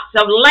lots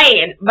of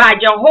land by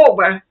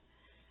Jehovah.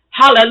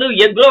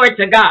 Hallelujah. Glory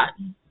to God.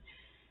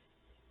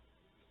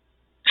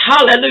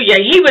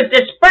 Hallelujah. He was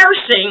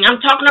dispersing, I'm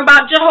talking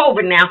about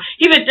Jehovah now.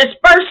 He was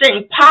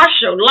dispersing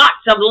partial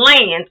lots of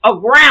land or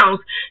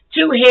grounds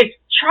to his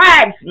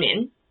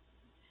tribesmen.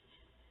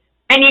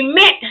 And he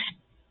meant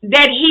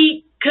that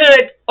he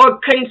could or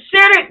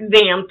considered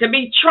them to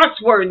be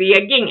trustworthy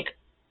again.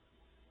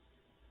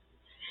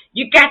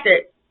 You got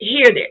to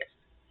hear this.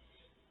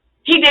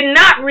 He did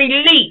not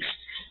release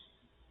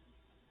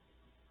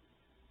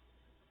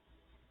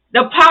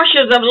the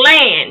parcels of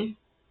land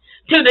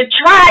to the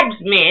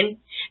tribesmen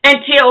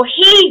until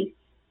he,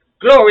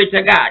 glory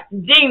to God,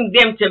 deemed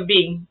them to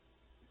be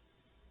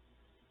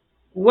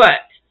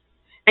what?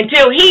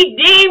 Until he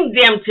deemed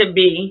them to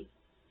be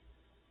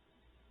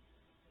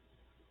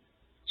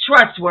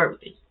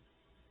trustworthy.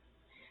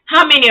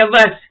 How many of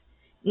us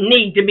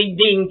need to be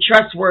deemed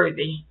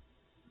trustworthy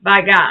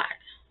by God?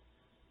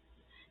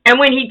 And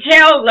when he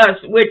tells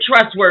us we're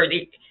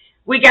trustworthy,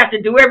 we got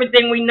to do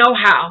everything we know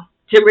how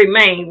to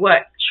remain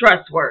what?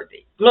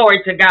 Trustworthy.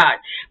 Glory to God.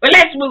 But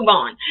let's move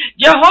on.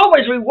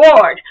 Jehovah's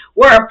reward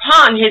were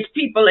upon his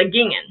people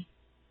again.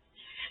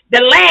 The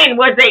land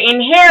was the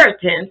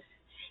inheritance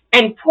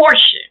and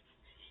portion.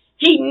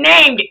 He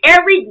named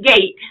every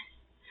gate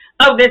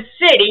of the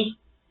city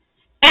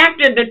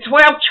after the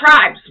 12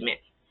 tribesmen.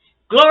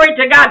 Glory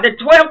to God, the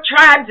 12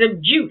 tribes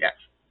of Judah.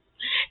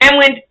 And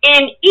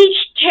within each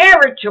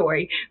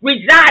territory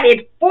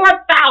resided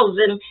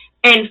 4,000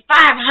 and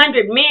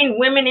 500 men,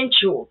 women, and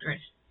children.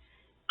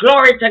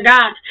 Glory to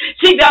God.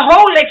 See, the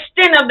whole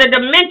extent of the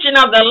dimension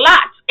of the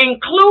lots,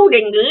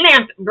 including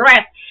length,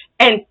 breadth,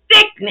 and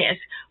thickness,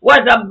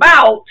 was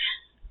about,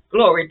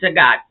 glory to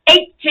God,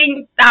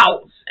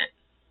 18,000.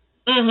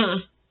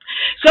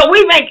 So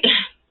we may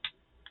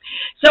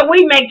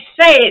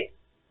say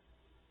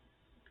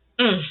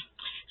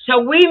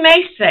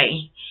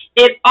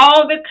it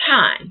all the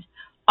time.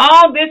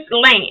 All this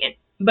land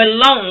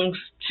belongs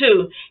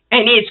to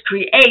and is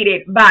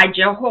created by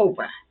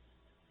Jehovah.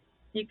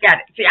 You got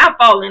it. See, I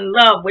fall in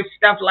love with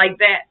stuff like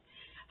that.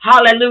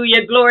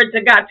 Hallelujah. Glory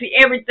to God. See,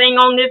 everything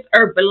on this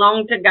earth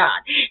belongs to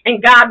God.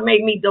 And God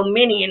made me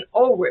dominion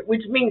over it,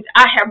 which means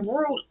I have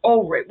ruled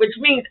over it, which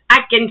means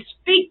I can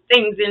speak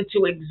things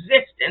into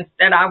existence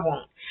that I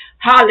want.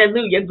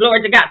 Hallelujah.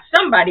 Glory to God.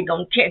 Somebody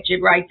gonna catch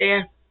it right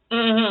there.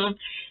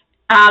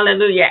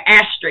 Hallelujah.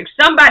 Asterisk.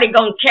 Somebody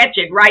gonna catch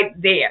it right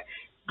there.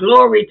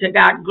 Glory to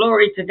God.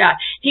 Glory to God.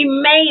 He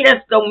made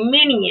us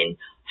dominion.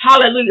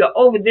 Hallelujah.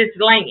 Over this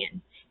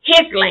land.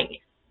 His land.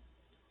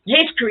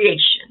 His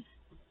creation.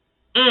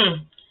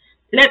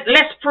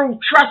 Let's prove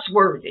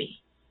trustworthy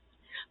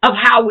of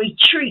how we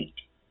treat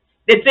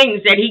the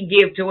things that he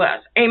gives to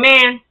us.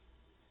 Amen.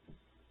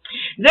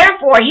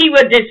 Therefore, he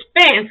will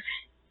dispense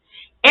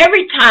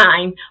every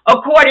time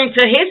according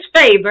to his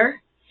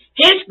favor,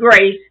 his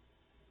grace,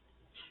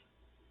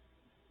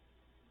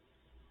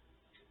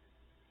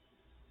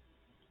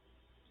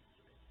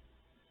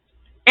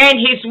 and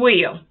his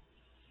will.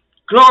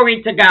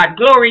 Glory to God.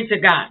 Glory to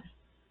God.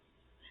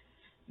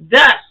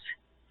 Thus,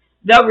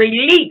 the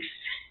release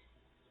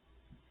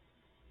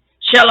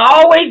shall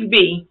always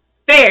be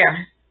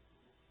fair.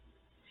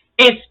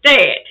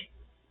 Instead,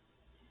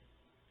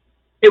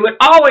 it would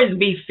always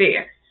be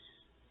fair,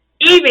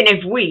 even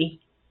if we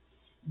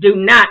do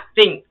not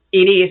think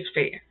it is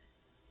fair.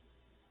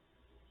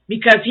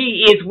 Because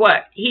he is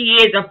what? He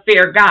is a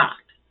fair God.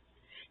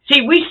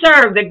 See, we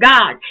serve the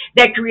God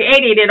that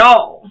created it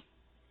all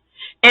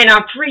and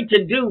are free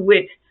to do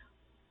with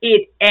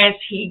it as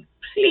he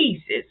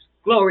pleases.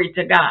 Glory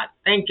to God.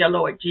 Thank you,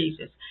 Lord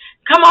Jesus.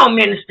 Come on,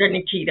 Minister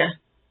Nikita,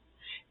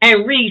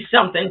 and read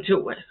something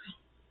to us.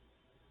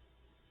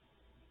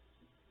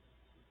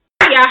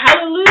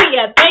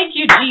 Hallelujah. Thank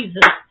you,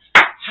 Jesus.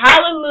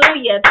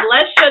 Hallelujah.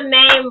 Bless your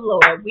name,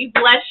 Lord. We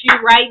bless you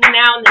right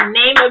now in the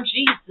name of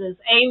Jesus.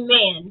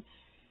 Amen.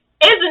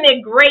 Isn't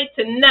it great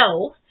to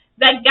know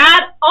that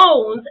God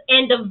owns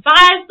and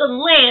divides the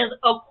lands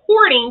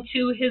according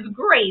to his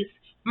grace,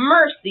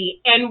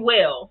 mercy, and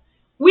will?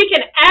 We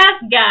can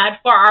ask God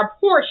for our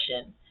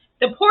portion,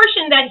 the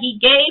portion that he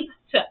gave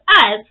to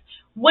us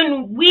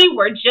when we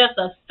were just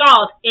a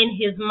thought in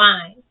his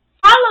mind.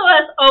 Follow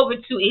us over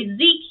to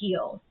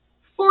Ezekiel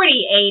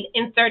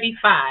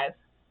 48:35.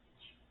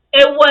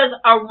 It was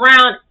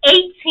around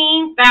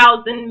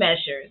 18,000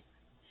 measures.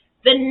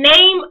 The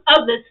name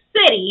of the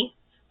city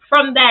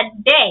from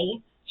that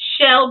day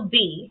shall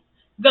be,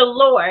 the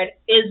Lord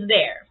is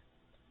there.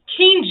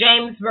 King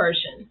James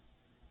Version.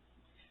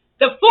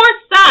 The four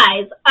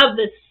sides of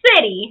the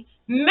city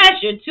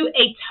measured to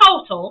a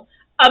total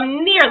of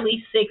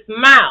nearly 6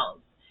 miles.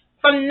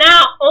 From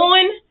now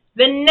on,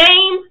 the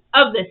name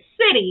of the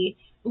city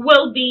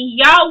will be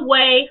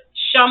Yahweh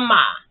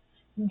Shammah.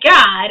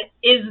 God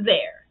is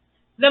there.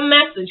 The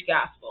Message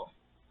Gospel.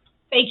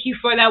 Thank you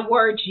for that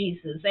word,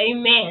 Jesus.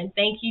 Amen.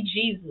 Thank you,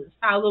 Jesus.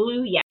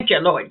 Hallelujah. Thank you,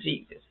 Lord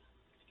Jesus.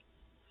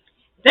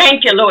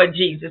 Thank you, Lord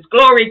Jesus.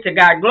 Glory to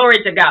God.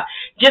 Glory to God.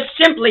 Just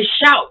simply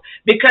shout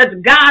because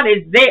God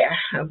is there.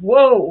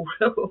 Whoa.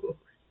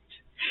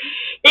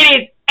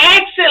 It is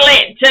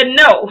excellent to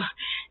know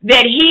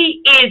that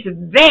he is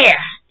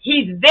there.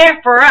 He's there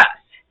for us.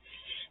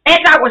 As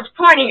I was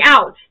pointing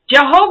out,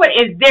 Jehovah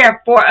is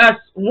there for us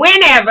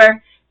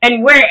whenever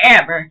and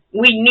wherever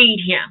we need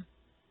him.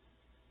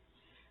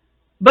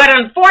 But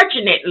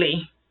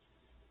unfortunately,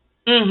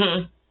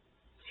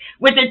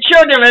 with the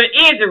children of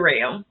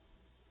Israel,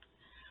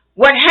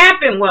 what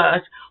happened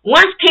was,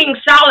 once King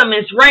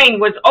Solomon's reign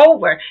was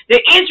over,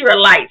 the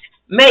Israelites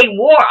made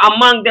war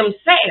among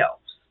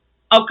themselves.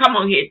 Oh, come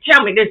on here.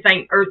 Tell me this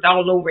ain't earth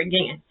all over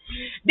again.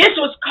 This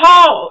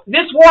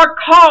war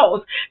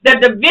caused the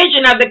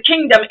division of the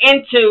kingdom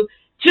into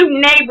two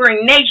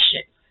neighboring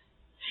nations.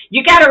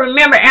 You got to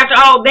remember, after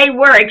all, they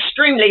were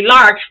extremely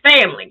large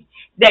family.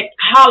 That,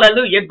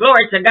 hallelujah,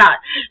 glory to God.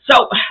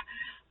 So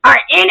our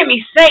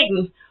enemy,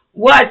 Satan,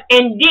 was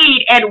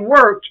indeed at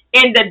work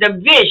in the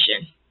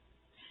division.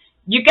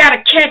 You got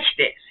to catch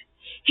this.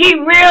 He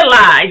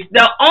realized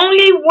the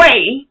only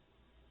way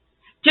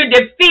to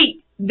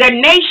defeat the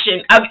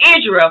nation of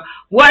Israel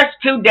was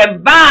to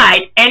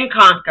divide and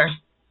conquer.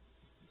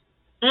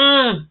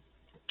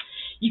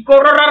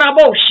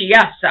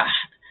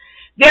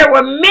 There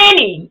were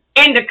many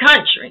in the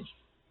country.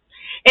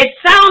 It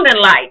sounded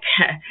like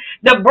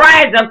the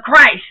brides of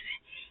Christ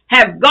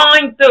have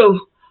gone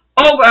through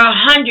over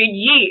 100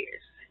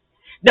 years.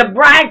 The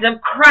brides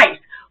of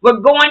Christ were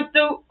going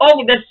through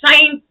over the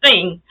same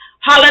thing,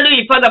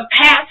 hallelujah, for the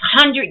past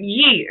 100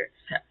 years.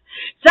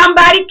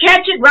 Somebody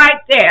catch it right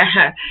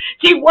there.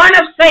 See, one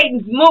of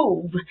Satan's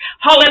moves,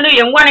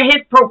 hallelujah, one of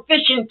his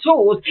proficient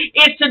tools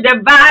is to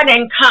divide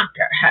and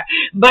conquer.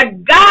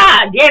 But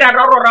God,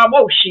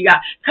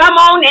 come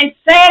on and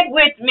say it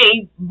with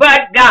me,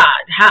 but God.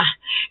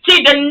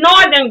 See, the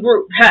northern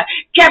group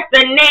kept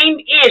the name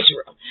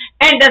Israel,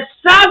 and the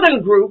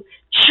southern group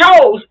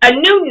chose a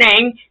new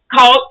name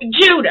called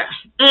Judah.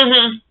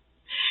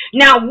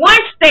 Now,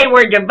 once they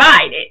were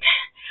divided,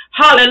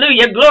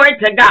 hallelujah, glory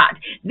to God,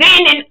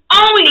 then and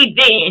only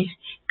then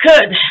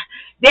could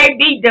they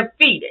be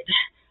defeated.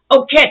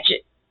 Oh, catch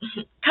it.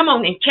 Come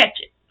on and catch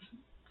it.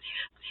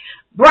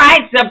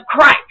 Brides of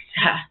Christ,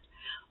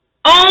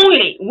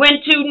 only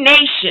when two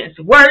nations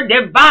were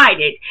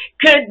divided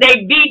could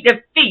they be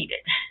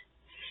defeated.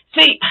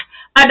 See,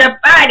 a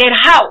divided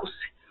house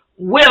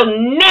will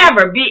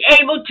never be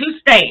able to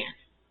stand.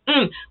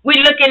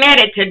 We're looking at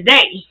it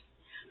today.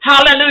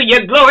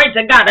 Hallelujah, glory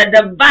to God. A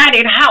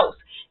divided house,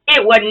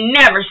 it would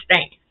never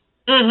stand.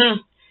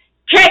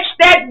 Catch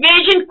that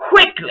vision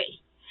quickly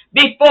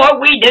before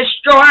we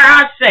destroy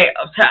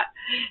ourselves.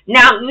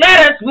 Now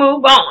let us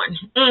move on.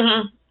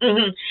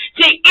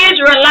 See,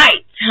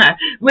 Israelites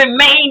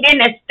remained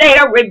in a state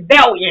of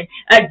rebellion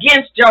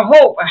against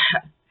Jehovah.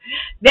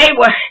 They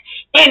were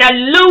in a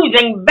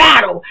losing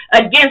battle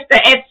against the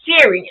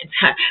Assyrians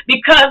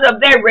because of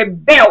their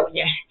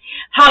rebellion.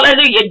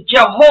 Hallelujah.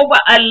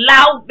 Jehovah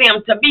allowed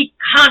them to be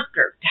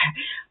conquered.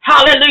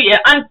 Hallelujah.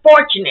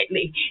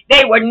 Unfortunately,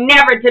 they were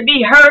never to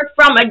be heard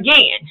from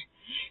again.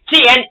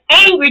 See, an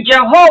angry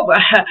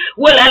Jehovah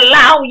will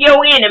allow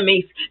your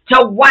enemies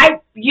to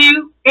wipe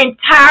you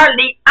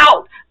entirely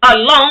out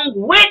along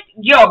with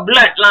your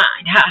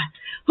bloodline.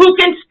 Who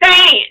can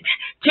stand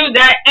to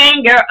the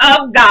anger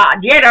of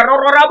God?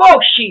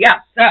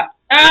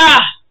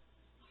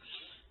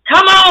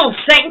 Come on,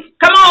 saints.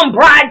 Come on,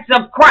 brides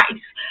of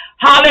Christ.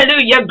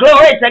 Hallelujah.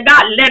 Glory to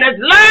God. Let us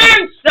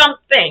learn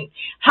something.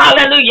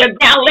 Hallelujah.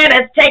 Now let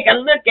us take a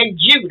look at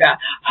Judah.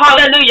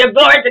 Hallelujah.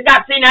 Glory to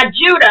God. See, now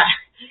Judah,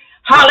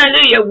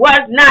 hallelujah,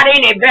 was not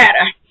any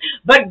better.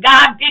 But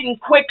God didn't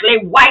quickly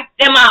wipe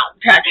them out.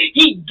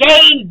 He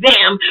gave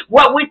them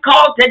what we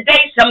call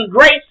today some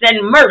grace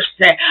and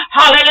mercy.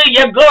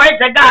 Hallelujah. Glory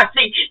to God.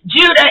 See,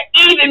 Judah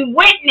even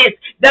witnessed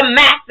the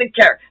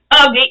massacre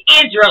of the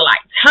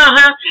Israelites.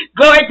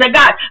 Glory to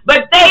God.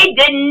 But they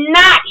did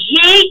not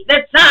heed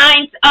the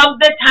signs of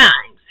the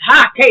times.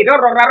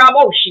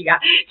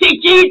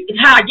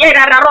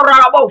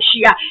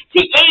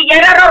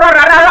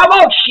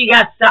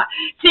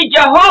 See,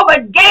 Jehovah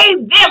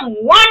gave them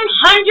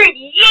 100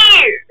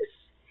 years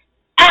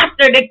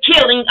after the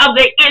killing of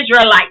the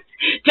Israelites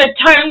to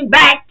turn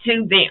back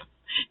to them,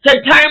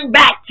 to turn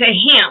back to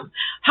him.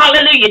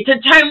 Hallelujah. To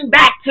turn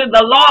back to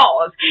the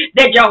laws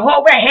that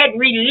Jehovah had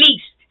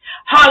released.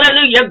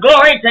 Hallelujah.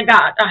 Glory to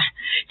God.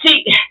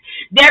 See,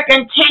 their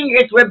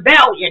continuous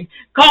rebellion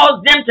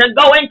caused them to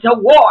go into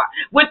war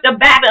with the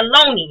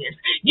Babylonians.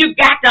 You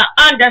got to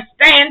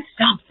understand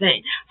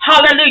something.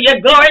 Hallelujah.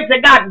 Glory to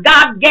God.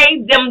 God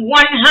gave them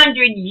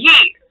 100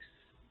 years.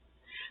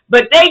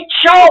 But they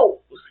chose.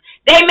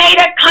 They made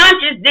a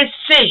conscious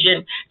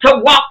decision to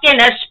walk in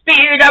a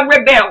spirit of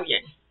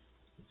rebellion.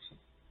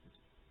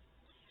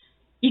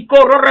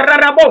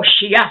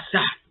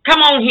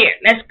 Come on here.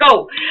 Let's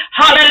go.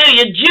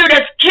 Hallelujah.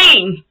 Judah's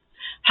king,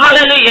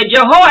 hallelujah,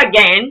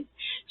 Jehoiakim,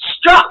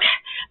 struck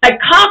a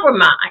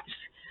compromise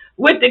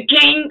with the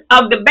king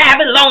of the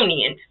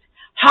Babylonians.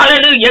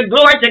 Hallelujah.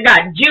 Glory to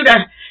God.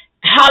 Judah,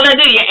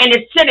 hallelujah, and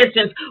its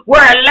citizens were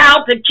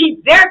allowed to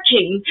keep their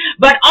king,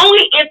 but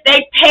only if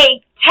they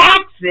paid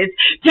taxes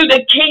to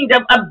the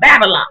kingdom of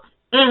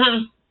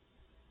Babylon.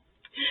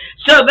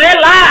 So their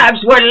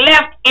lives were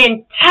left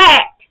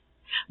intact,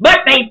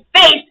 but they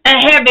faced a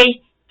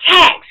heavy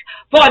tax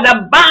for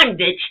the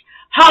bondage,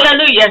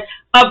 hallelujah,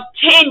 of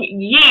 10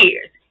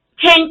 years,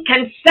 10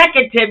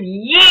 consecutive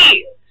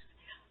years.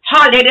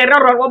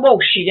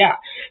 Hallelujah.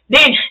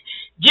 Then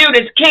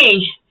Judah's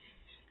king,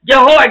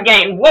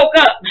 Jehoiakim, woke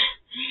up,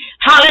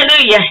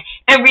 hallelujah,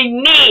 and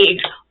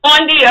reneged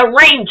on the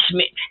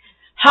arrangement.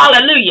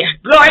 Hallelujah.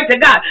 Glory to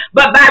God.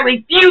 But by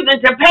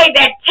refusing to pay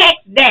that tax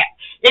debt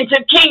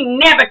into King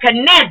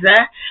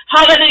Nebuchadnezzar,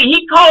 hallelujah,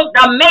 he caused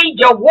a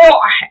major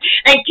war.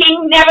 And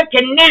King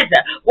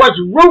Nebuchadnezzar was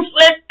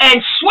ruthless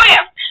and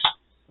swift.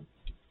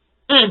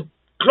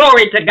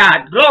 Glory to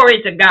God.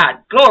 Glory to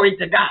God. Glory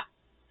to God.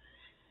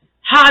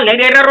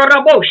 Hallelujah.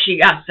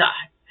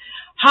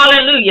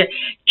 Hallelujah.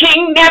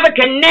 King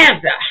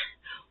Nebuchadnezzar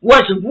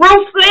was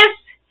ruthless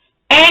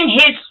and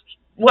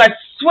was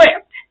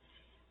swift.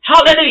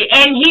 Hallelujah.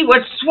 And he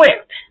was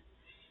swift.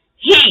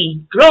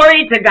 He,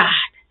 glory to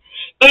God,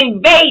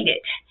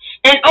 invaded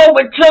and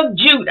overtook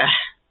Judah.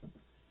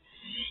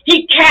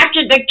 He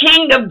captured the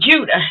king of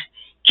Judah,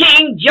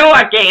 King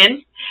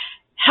Joachim,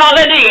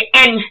 hallelujah,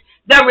 and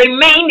the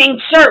remaining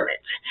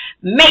servants,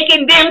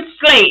 making them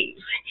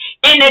slaves.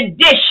 In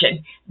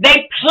addition,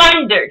 they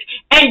plundered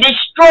and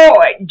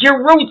destroyed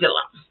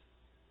Jerusalem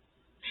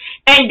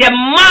and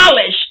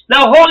demolished the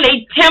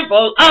holy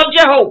temple of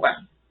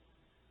Jehovah.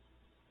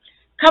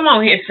 Come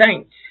on here,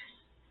 saints.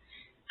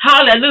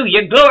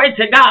 Hallelujah. Glory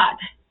to God.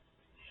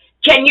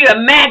 Can you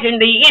imagine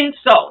the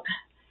insult?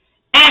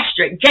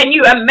 Asterisk. Can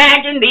you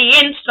imagine the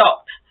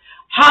insult?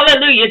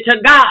 Hallelujah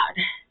to God.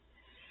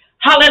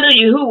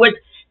 Hallelujah. Who was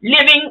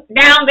living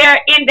down there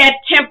in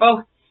that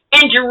temple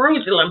in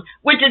Jerusalem,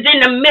 which is in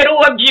the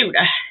middle of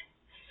Judah.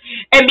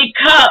 And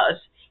because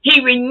he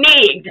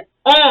reneged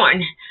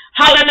on,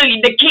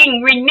 hallelujah, the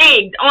king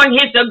reneged on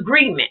his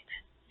agreement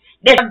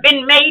that had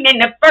been made in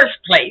the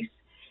first place.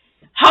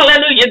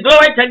 Hallelujah.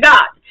 Glory to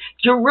God.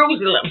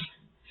 Jerusalem.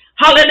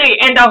 Hallelujah.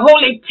 And the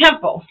holy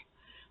temple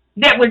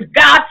that was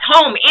God's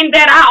home in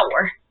that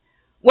hour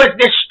was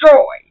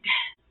destroyed.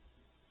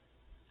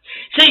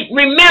 See,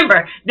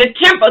 remember, the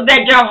temple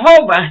that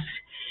Jehovah's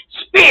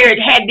Spirit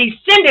had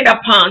descended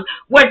upon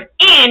was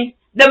in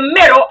the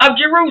middle of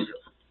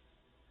Jerusalem.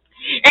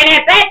 And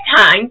at that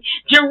time,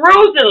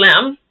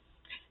 Jerusalem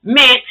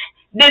meant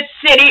the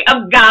city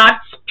of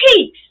God's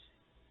peace.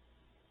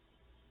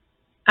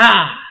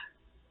 I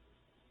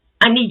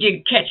need you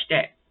to catch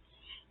that.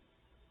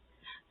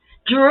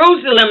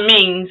 Jerusalem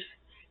means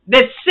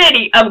the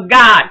city of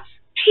God's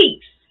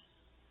peace.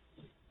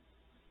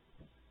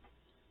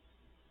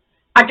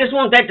 I just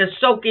want that to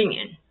soak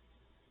in.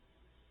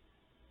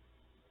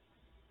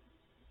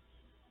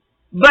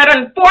 But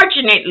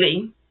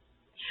unfortunately,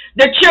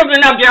 the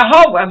children of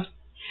Jehovah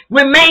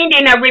remained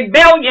in a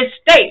rebellious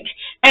state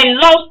and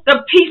lost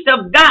the peace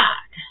of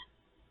God.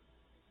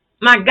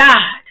 My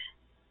God.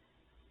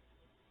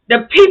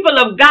 The people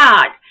of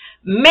God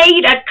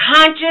made a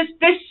conscious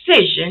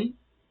decision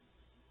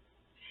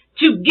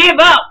to give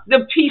up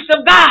the peace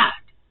of God.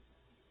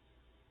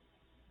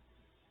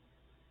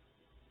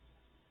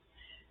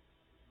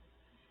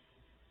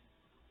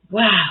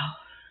 Wow.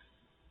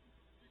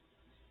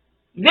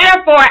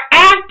 Therefore,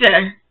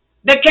 after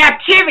the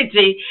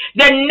captivity,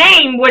 the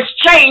name was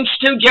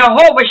changed to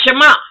Jehovah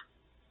Shammah,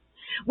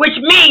 which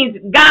means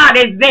God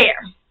is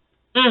there.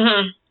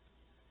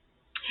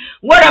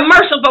 What a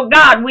merciful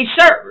God we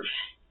serve.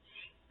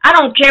 I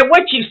don't care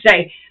what you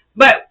say,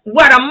 but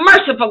what a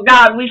merciful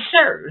God we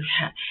serve.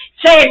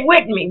 Say it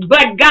with me,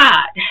 but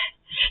God.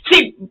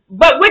 See,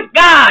 but with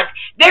God,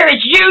 there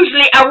is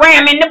usually a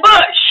ram in the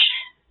bush.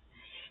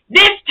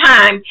 This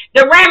time,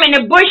 the ram in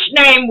the bush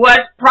name was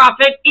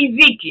Prophet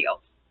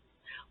Ezekiel,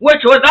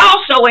 which was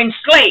also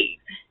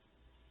enslaved.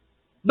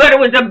 But it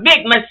was a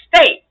big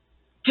mistake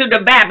to the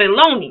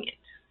Babylonians.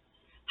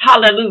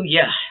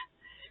 Hallelujah.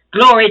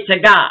 Glory to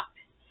God.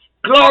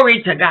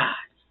 Glory to God.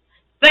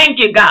 Thank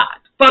you, God,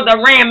 for the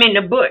ram in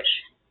the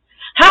bush.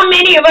 How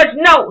many of us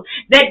know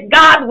that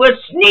God will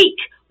sneak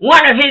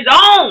one of his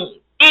own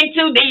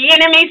into the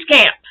enemy's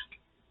camp?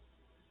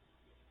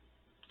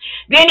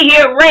 Then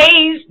he'll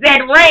raise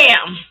that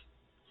ram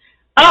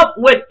up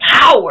with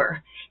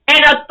power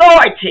and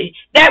authority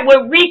that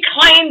will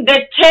reclaim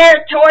the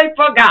territory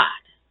for God.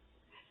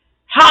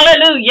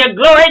 Hallelujah.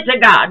 Glory to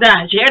God.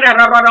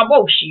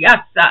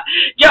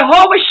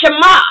 Jehovah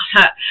Shammah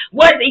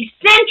was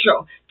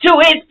essential to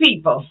his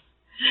people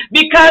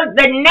because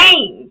the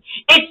name,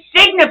 it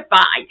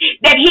signified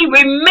that he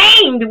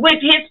remained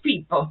with his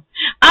people.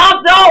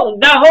 Although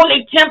the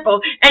holy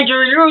temple and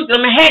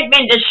Jerusalem had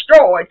been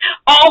destroyed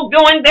all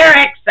during their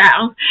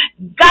exile,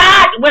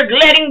 God was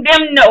letting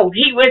them know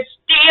he was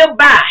still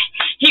by.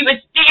 He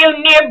was still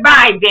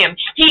nearby them.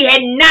 He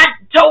had not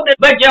told us,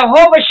 but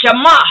Jehovah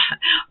Shammah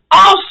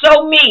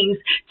also means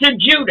to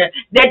Judah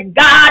that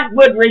God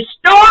would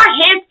restore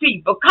his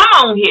people. Come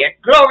on here.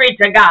 Glory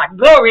to God.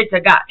 Glory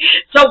to God.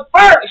 So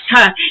first,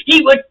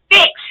 he would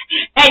fix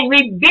and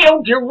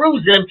rebuild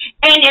Jerusalem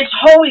and its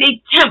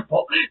holy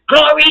temple.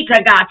 Glory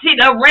to God. See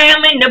the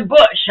ram in the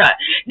bush.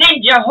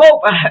 Then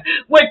Jehovah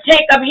would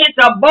take up his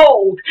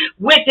abode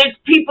with his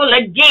people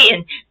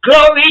again.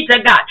 Glory to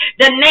God.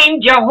 The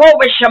name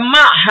Jehovah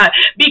Shammah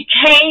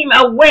became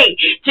a way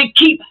to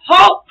keep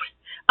hope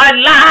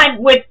alive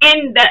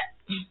within the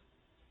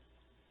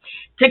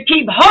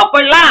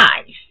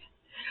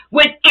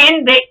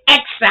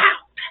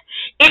exile.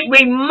 It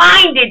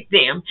reminded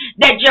them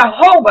that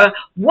Jehovah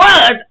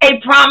was a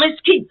promise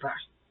keeper.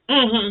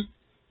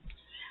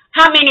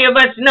 How many of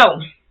us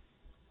know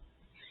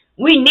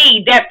we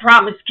need that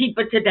promise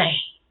keeper today?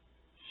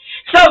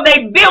 So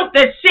they built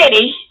the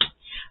city,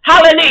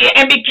 hallelujah,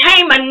 and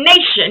became a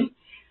nation,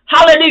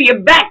 hallelujah,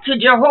 back to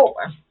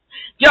Jehovah.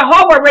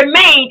 Jehovah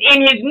remained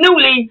in his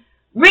newly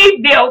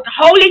rebuilt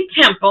holy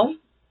temple.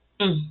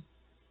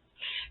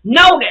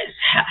 Notice,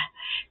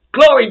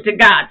 glory to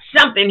God,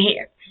 something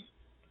here.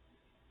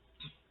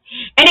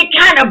 And it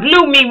kind of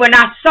blew me when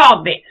I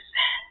saw this.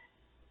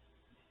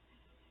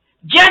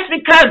 Just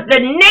because the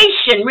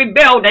nation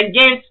rebelled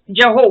against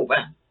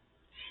Jehovah,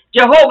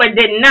 Jehovah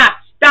did not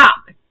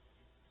stop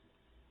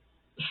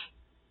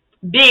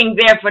being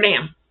there for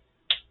them.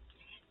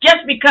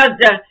 Just because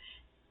the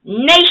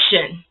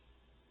nation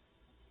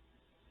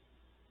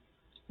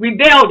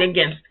rebelled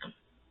against him,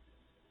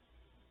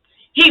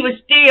 he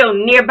was still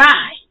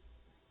nearby.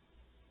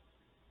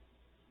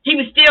 He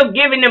was still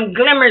giving them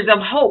glimmers of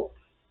hope.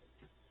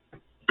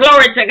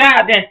 Glory to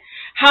God. That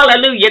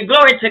Hallelujah.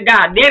 Glory to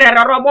God.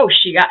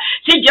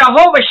 See,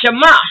 Jehovah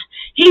Shammah,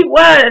 he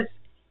was,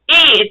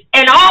 is,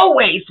 and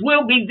always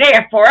will be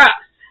there for us.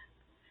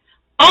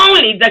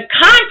 Only the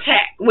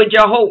contact with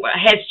Jehovah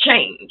has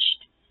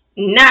changed,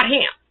 not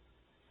him.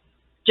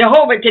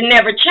 Jehovah can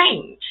never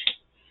change.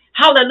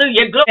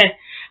 Hallelujah. Glory.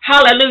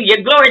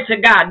 Hallelujah. Glory to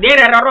God.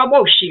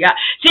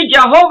 See,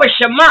 Jehovah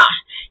Shammah,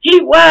 he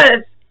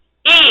was,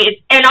 is,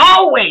 and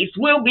always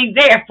will be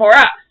there for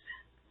us.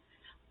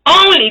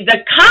 Only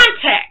the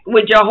contact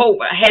with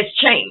Jehovah has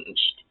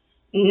changed,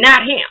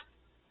 not him.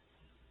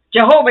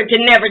 Jehovah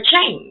can never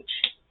change.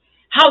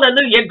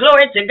 Hallelujah.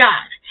 Glory to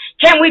God.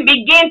 Can we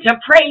begin to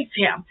praise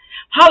him?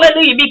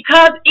 Hallelujah.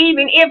 Because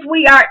even if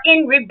we are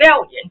in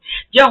rebellion,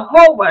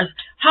 Jehovah,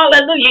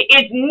 hallelujah,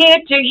 is near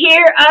to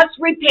hear us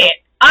repent.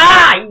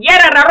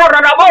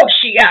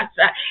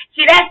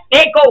 See, that's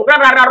echo.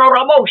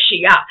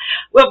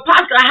 Well,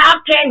 Pastor,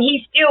 how can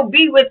he still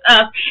be with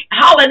us?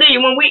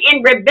 Hallelujah, when we're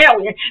in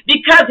rebellion?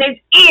 Because his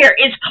ear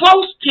is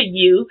close to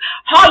you.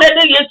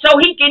 Hallelujah, so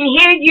he can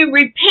hear you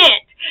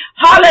repent.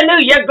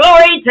 Hallelujah.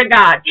 Glory to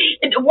God.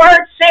 The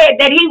word said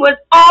that he was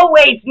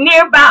always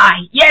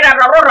nearby,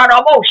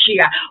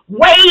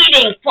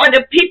 waiting for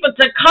the people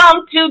to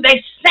come to their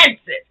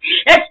senses.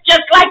 It's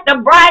just like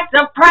the brides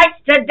of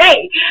Christ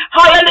today.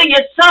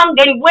 Hallelujah. Some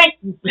then went,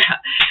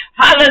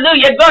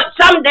 hallelujah,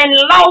 some then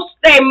lost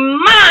their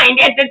mind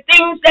at the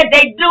things that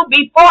they do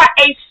before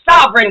a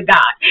sovereign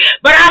God.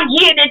 But I'm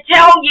here to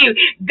tell you,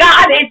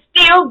 God is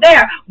still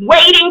there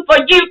waiting for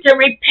you to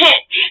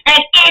repent.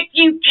 And if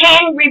you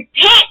can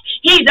repent,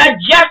 he's a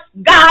just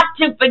God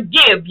to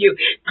forgive you.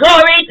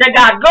 Glory to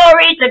God.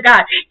 Glory to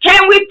God.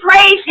 Can we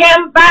praise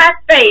him by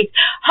faith?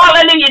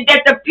 Hallelujah.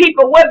 That the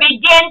people will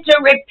begin to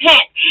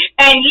repent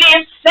and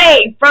live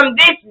saved from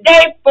this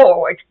day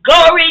forward.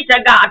 Glory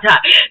to God.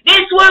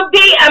 This will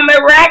be a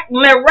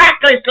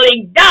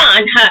miraculously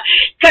done.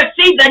 Because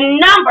see, the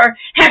number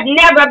have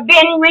never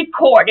been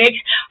recorded.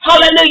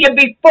 Hallelujah.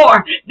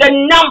 Before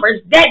the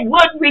numbers that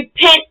would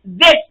repent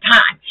this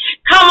time.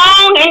 Come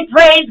on and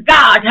praise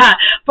God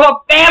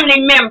for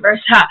family members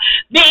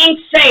being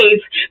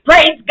saved.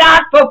 Praise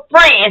God for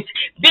friends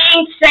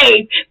being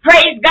saved.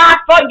 Praise God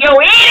for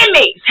your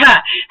enemies.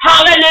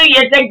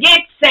 Hallelujah, to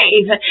get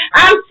saved.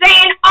 I'm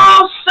saying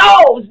all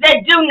souls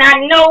that do not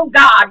know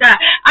God,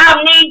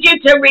 I need you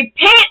to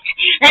repent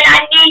and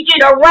I need you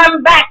to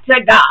run back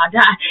to God.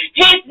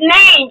 His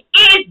name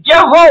is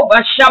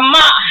Jehovah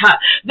Shammah.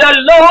 The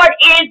Lord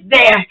is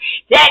there.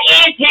 That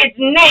is his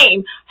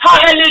name.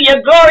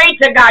 Hallelujah. Glory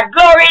to God.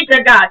 Glory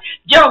to God.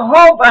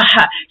 Jehovah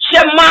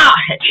Shammah.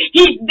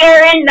 He's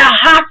there in the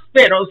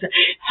hospitals.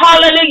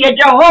 Hallelujah.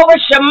 Jehovah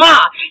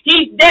Shammah.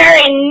 He's there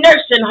in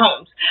nursing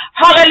homes.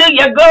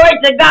 Hallelujah. Glory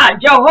to God.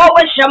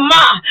 Jehovah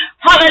Shammah.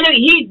 Hallelujah.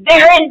 He's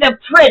there in the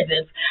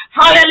prisons.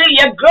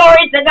 Hallelujah.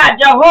 Glory to God.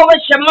 Jehovah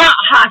Shammah.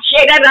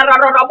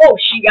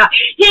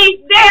 He's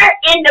there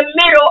in the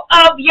middle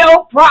of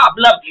your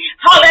problem.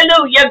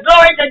 Hallelujah.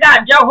 Glory to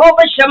God.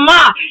 Jehovah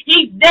Shammah.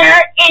 He's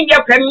there in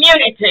your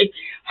community.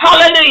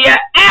 Hallelujah.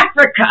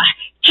 Africa,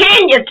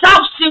 Kenya,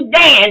 South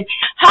Sudan,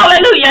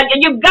 hallelujah,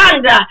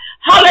 Uganda,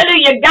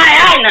 hallelujah,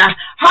 Guyana,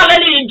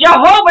 hallelujah,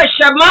 Jehovah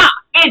Shammah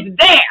is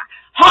there.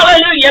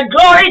 Hallelujah.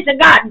 Glory to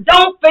God.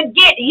 Don't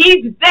forget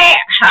he's there.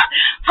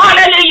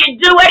 Hallelujah.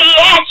 Do what he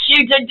asks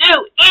you to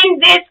do in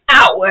this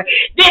hour.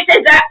 This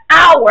is an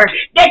hour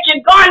that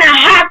you're going to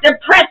have to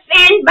press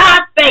in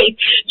by faith.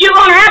 You're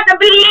going to have to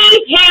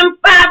believe him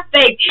by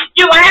faith.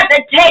 You're going to have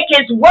to take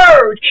his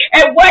word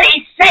and what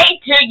he say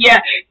to you.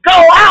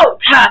 Go out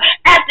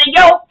after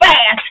your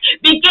fast.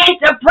 Begin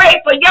to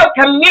pray for your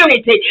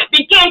community.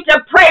 Begin to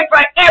pray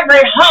for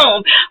every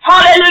home.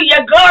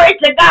 Hallelujah. Glory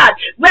to God.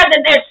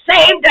 Whether they're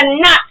saved or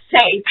not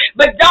saved.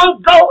 But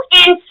don't go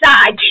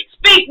inside.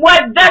 Speak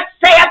what thus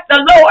saith the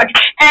Lord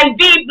and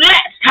be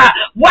blessed.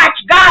 Watch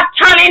God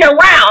turn it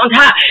around.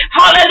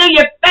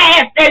 Hallelujah.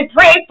 Fast and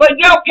pray for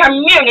your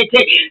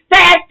community.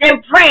 Fast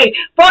and pray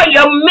for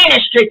your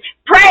ministry.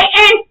 Pray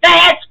and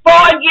fast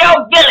for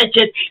your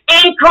villages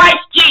in Christ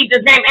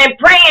Jesus' name. And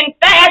pray and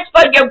fast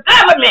for your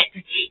government.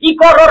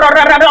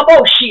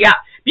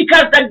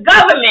 Because the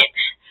government,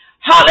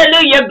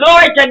 hallelujah,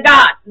 glory to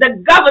God, the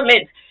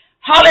government,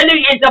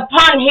 hallelujah, is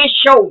upon his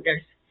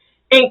shoulders.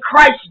 In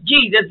Christ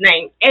Jesus'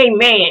 name,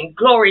 amen.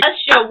 Glory.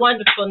 Bless your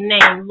wonderful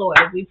name,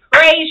 Lord. We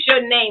praise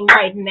your name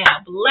right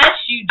now.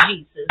 Bless you,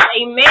 Jesus.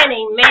 Amen,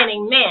 amen,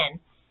 amen.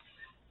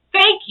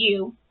 Thank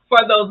you for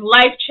those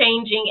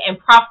life-changing and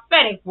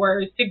prophetic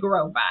words to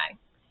grow by.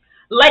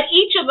 Let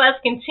each of us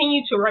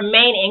continue to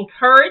remain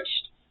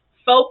encouraged,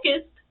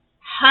 focused,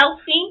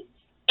 healthy,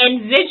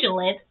 and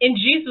vigilant in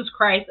Jesus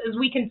Christ as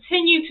we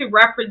continue to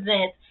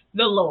represent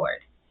the Lord.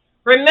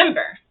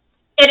 Remember,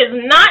 it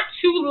is not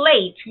too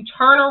late to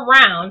turn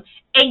around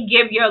and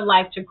give your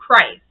life to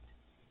Christ.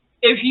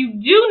 If you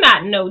do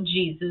not know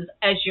Jesus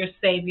as your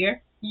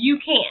Savior, you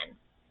can.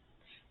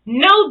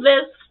 Know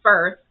this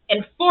first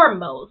and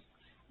foremost,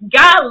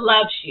 God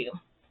loves you,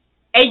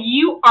 and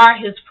you are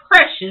his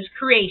precious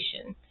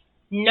creation.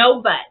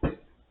 No buts.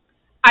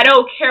 I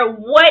don't care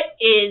what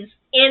is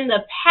in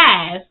the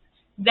past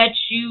that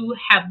you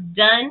have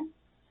done.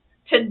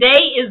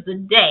 Today is the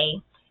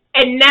day,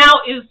 and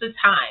now is the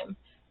time.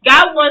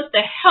 God wants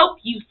to help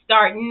you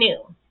start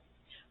new.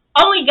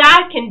 Only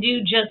God can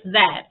do just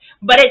that.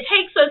 But it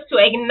takes us to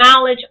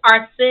acknowledge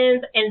our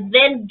sins and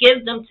then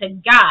give them to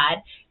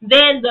God.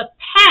 Then the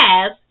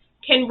past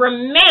can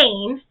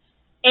remain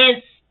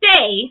and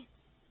stay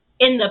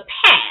in the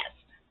past.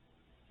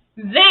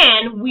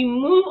 Then we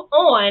move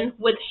on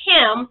with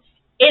Him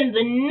in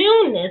the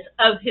newness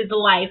of His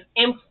life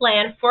and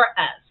plan for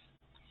us.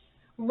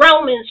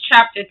 Romans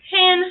chapter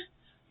 10,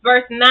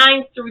 verse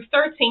 9 through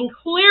 13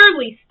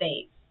 clearly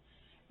states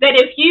that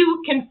if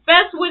you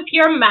confess with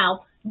your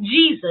mouth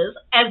Jesus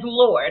as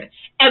Lord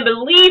and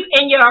believe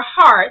in your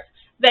heart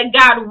that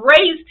God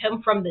raised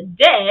Him from the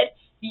dead,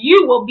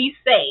 you will be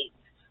saved.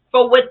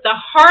 For with the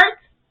heart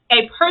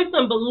a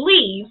person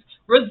believes,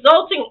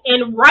 resulting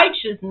in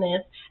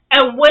righteousness,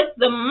 and with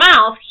the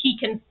mouth he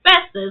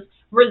confesses,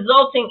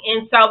 resulting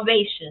in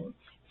salvation.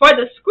 For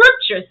the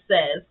scripture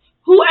says,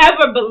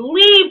 whoever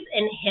believes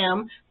in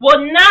Him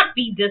will not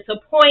be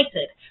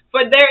disappointed,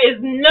 for there is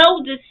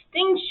no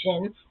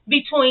distinction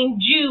between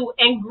Jew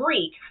and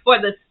Greek, for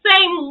the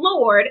same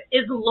Lord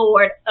is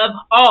Lord of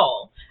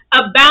all,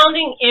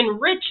 abounding in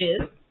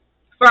riches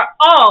for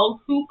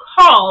all who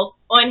call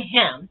on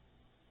Him.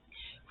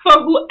 For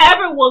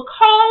whoever will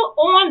call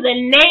on the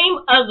name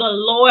of the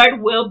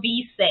Lord will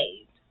be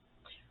saved.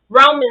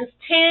 Romans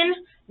 10,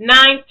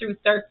 9 through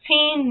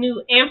 13,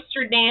 New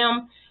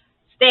Amsterdam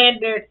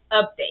Standard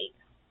Update.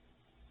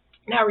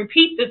 Now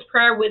repeat this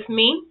prayer with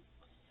me.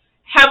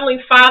 Heavenly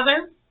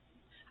Father,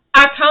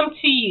 I come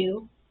to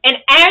you and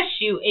ask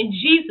you in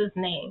Jesus'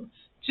 name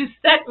to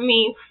set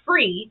me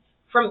free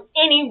from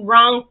any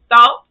wrong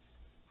thoughts,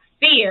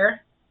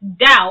 fear,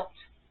 doubt,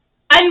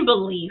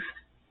 unbelief,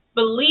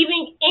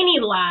 believing any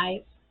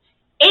lies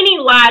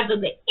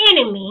of the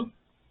enemy,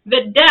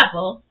 the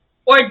devil,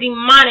 or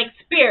demonic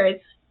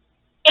spirits,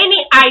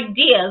 any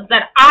ideas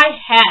that I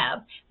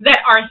have that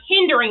are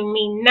hindering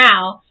me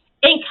now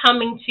in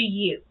coming to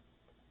you.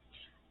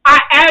 I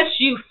ask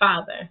you,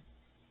 Father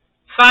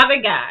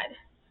God,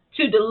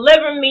 to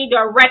deliver me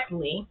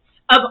directly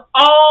of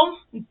all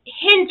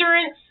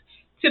hindrance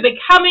to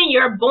becoming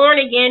your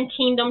born-again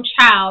kingdom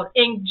child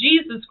in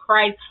Jesus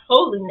Christ's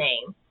holy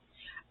name.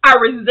 I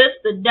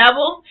resist the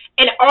devil,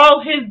 and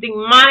all his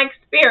demonic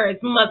spirits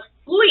must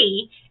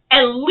flee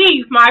and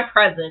leave my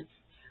presence.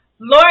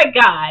 Lord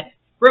God,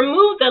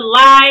 remove the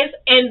lies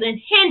and the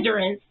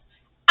hindrance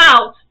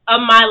out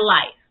of my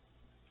life.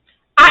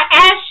 I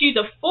ask you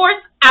to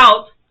force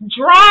out,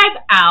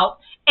 drive out,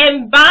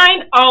 and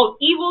bind all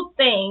evil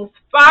things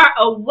far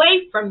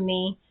away from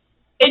me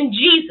in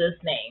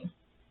Jesus' name.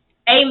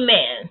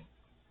 Amen.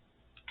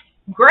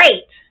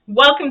 Great.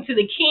 Welcome to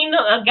the kingdom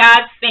of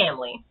God's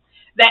family.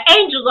 The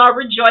angels are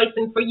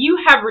rejoicing, for you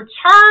have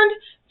returned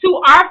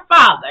to our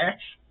Father,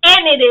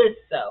 and it is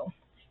so.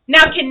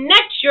 Now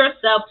connect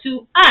yourself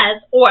to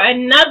us or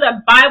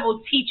another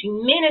Bible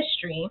teaching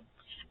ministry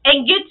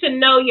and get to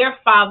know your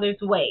Father's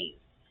ways.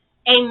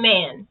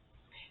 Amen.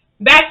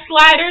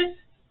 Backsliders,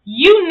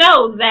 you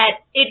know that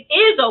it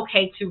is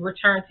okay to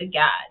return to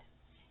God.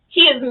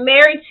 He is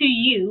married to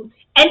you,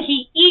 and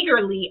He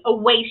eagerly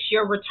awaits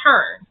your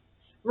return.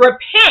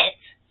 Repent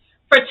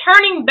for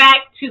turning back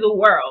to the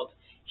world.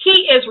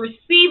 He is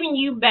receiving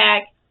you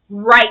back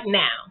right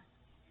now.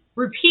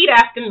 Repeat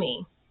after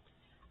me.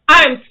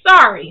 I am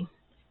sorry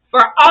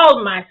for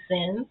all my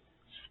sins,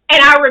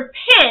 and I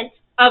repent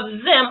of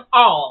them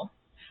all.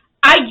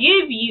 I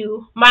give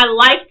you my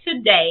life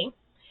today,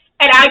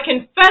 and I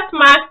confess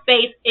my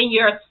faith in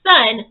your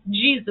Son,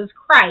 Jesus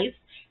Christ,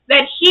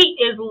 that He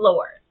is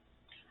Lord.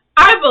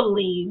 I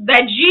believe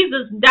that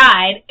Jesus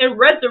died and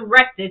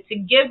resurrected to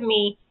give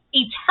me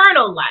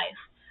eternal life.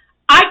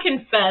 I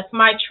confess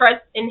my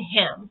trust in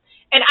Him,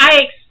 and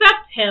I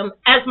accept Him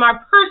as my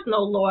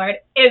personal Lord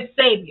and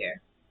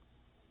Savior.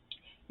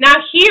 Now,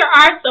 here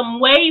are some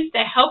ways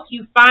to help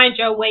you find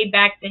your way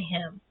back to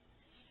Him.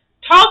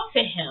 Talk to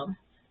Him.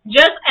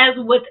 Just as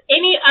with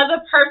any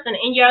other person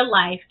in your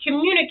life,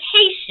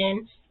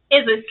 communication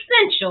is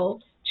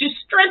essential to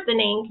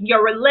strengthening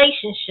your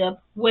relationship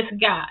with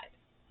God.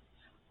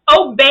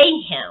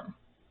 Obey Him.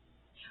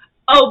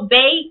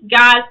 Obey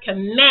God's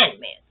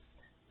commandments.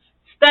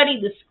 Study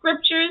the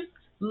scriptures,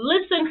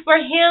 listen for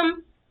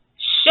Him,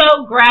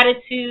 show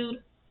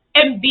gratitude,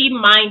 and be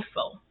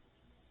mindful.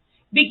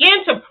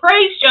 Begin to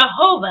praise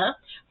Jehovah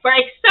for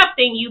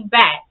accepting you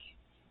back.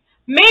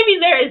 Maybe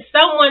there is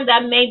someone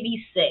that may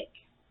be sick.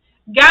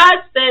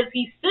 God says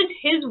He sent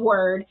His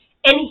word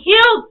and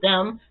healed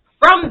them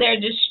from their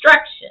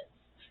destructions.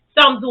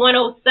 Psalms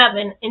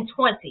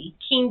 107:20,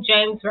 King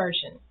James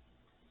Version.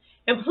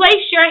 And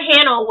place your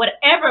hand on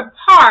whatever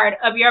part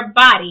of your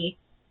body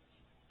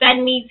that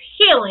needs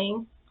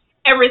healing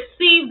and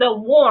receive the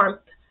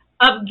warmth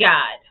of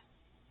God.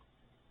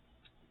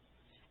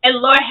 And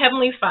Lord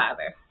Heavenly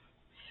Father,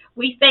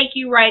 we thank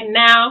you right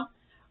now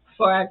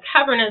for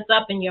covering us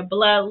up in your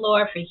blood,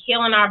 Lord, for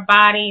healing our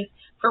bodies,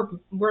 for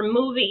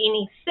removing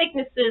any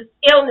sicknesses,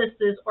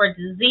 illnesses, or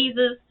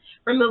diseases,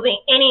 removing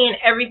any and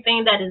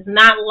everything that is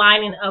not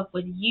lining up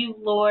with you,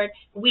 Lord.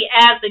 We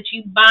ask that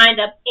you bind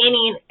up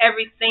any and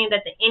everything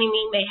that the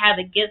enemy may have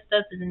against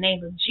us in the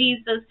name of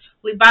Jesus.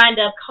 We bind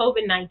up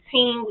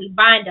COVID-19. We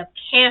bind up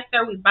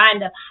cancer. We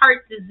bind up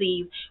heart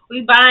disease.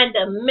 We bind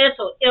up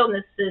mental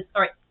illnesses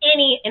or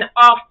any and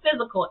all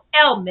physical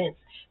ailments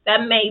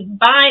that may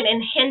bind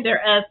and hinder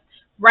us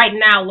right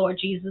now, Lord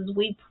Jesus.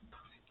 We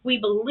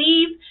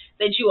believe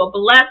that you will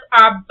bless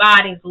our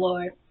bodies,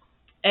 Lord,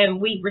 and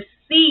we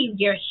receive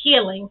your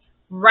healing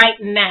right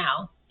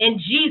now. In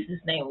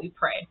Jesus' name we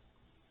pray.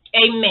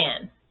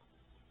 Amen.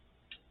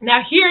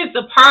 Now here's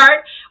the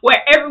part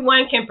where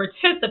everyone can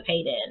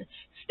participate in.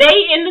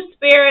 Stay in the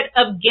spirit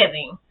of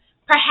giving.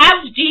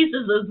 Perhaps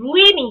Jesus is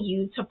leading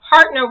you to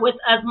partner with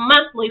us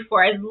monthly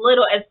for as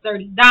little as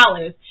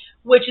 $30,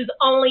 which is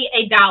only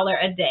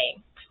 $1 a day.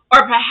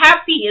 Or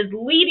perhaps he is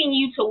leading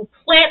you to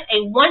plant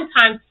a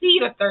one-time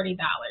seed of $30.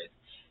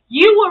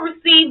 You will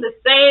receive the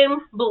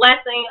same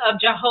blessing of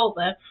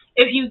Jehovah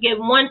if you give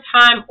one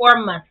time or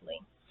monthly.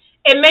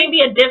 It may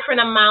be a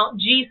different amount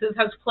Jesus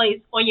has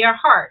placed on your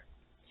heart.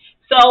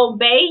 So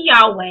obey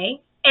Yahweh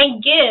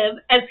and give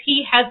as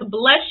he has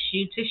blessed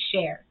you to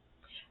share.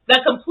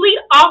 The complete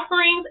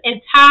offerings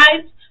and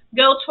tithes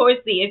go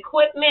towards the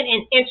equipment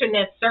and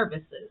internet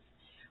services.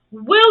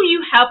 Will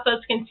you help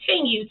us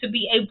continue to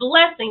be a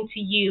blessing to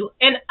you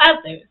and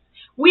others?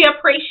 We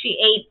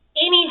appreciate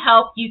any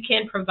help you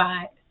can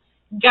provide.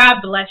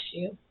 God bless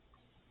you.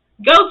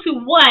 Go to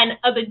one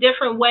of the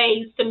different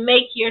ways to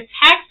make your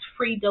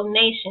tax-free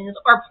donations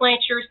or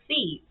plant your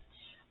seeds.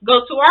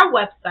 Go to our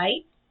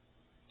website,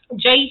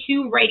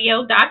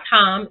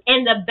 jhuradio.com,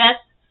 and the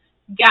Best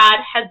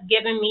God Has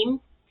Given Me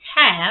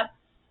tab,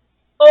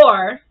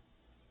 or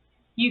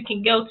you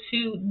can go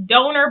to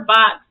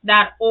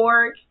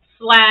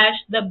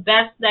donorbox.org/the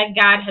Best That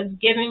God Has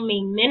Given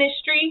Me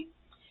Ministry.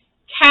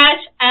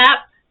 Cash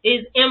App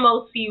is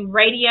MOC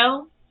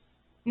Radio,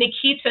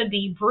 Nikita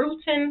D.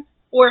 Bruton,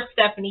 or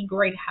Stephanie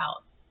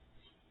Greathouse.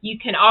 You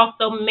can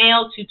also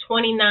mail to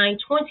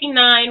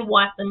 2929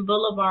 Watson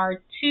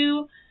Boulevard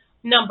 2,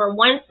 number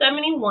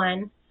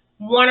 171,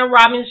 Warner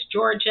Robins,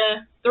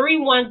 Georgia,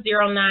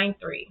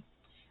 31093.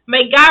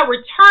 May God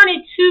return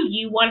it to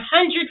you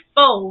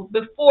 100-fold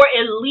before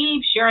it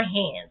leaves your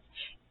hands.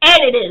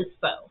 And it is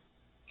so.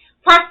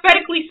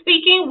 Prophetically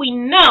speaking, we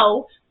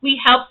know we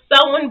help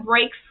someone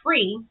break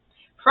free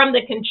from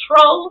the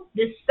control,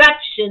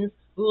 deceptions,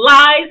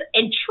 lies,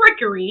 and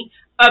trickery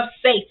of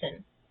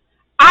Satan.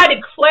 I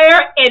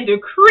declare and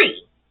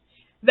decree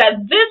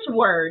that this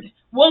word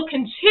will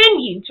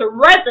continue to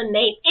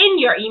resonate in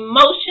your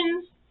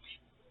emotions,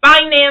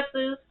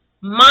 finances,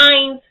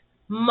 minds,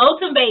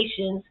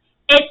 motivations,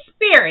 and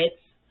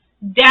spirits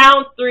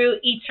down through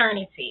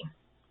eternity.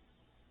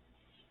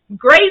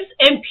 Grace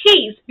and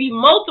peace be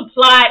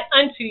multiplied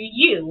unto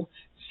you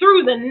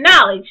through the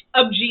knowledge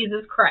of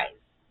Jesus Christ.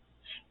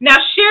 Now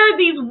share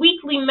these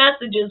weekly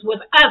messages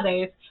with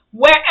others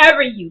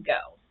wherever you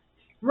go.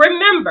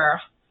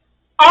 Remember,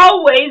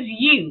 always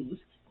use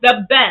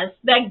the best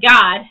that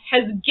God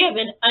has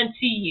given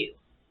unto you.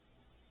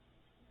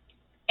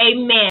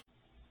 Amen.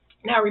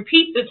 Now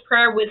repeat this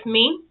prayer with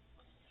me.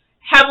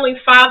 Heavenly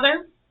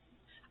Father,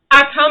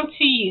 I come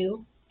to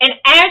you and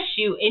ask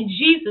you in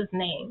Jesus'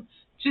 name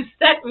to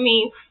set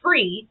me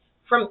free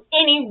from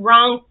any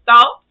wrong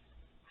thoughts,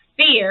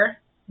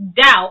 fear,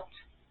 doubt,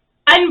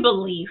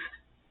 unbelief,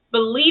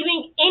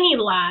 believing any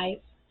lies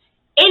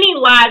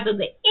of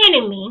the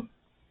enemy,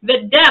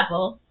 the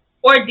devil,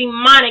 or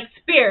demonic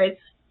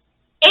spirits,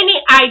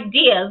 any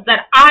ideas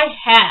that I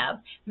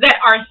have that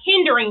are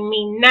hindering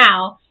me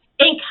now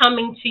in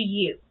coming to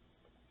you.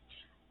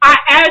 I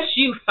ask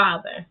you,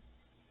 Father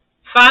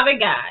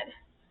God,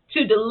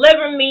 to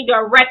deliver me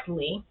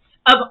directly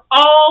of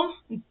all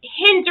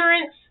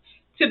hindrance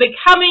to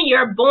becoming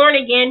your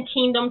born-again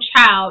kingdom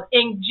child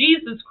in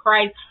Jesus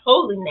Christ's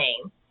holy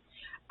name.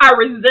 I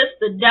resist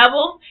the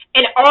devil,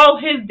 and all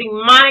his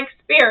demonic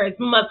spirits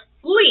must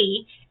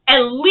flee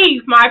and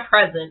leave my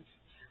presence.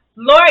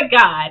 Lord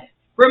God,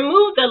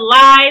 remove the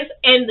lies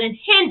and the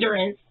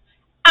hindrance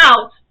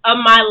out of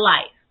my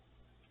life.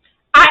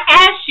 I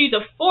ask you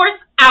to force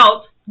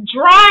out,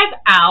 drive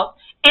out,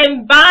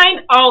 and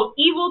bind all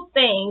evil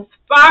things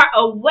far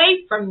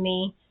away from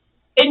me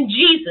in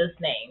Jesus'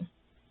 name.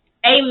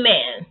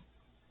 Amen.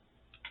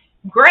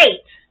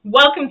 Great.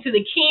 Welcome to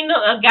the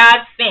Kingdom of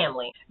God's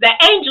family. The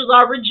angels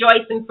are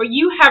rejoicing, for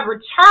you have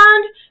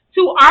returned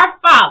to our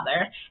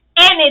Father,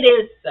 and it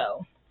is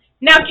so.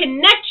 Now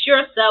connect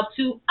yourself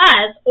to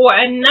us or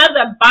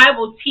another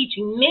Bible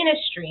teaching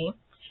ministry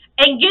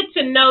and get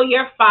to know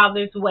your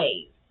Father's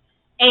ways.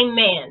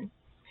 Amen.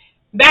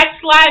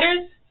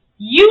 Backsliders,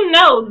 you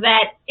know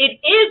that it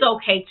is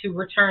okay to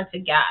return to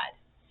God.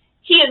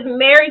 He is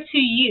married to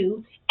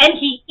you, and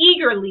he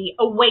eagerly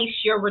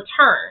awaits your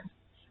return.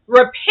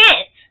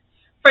 Repent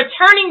for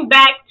turning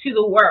back to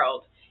the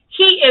world.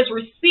 He is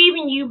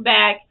receiving you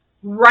back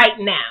right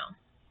now.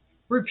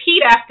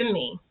 Repeat after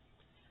me.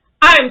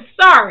 I am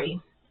sorry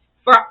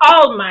for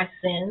all my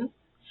sins,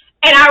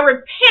 and I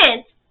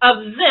repent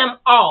of them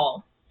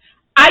all.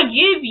 I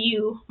give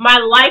you my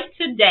life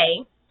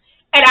today,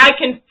 and I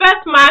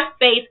confess my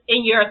faith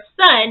in your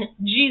Son,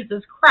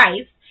 Jesus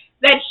Christ,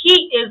 that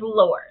he is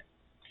Lord.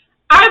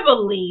 I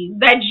believe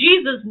that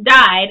Jesus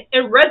died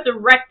and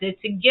resurrected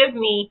to give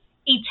me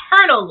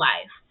eternal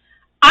life.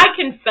 I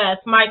confess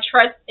my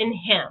trust in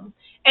him,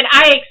 and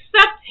I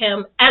accept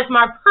him as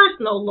my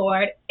personal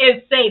Lord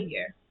and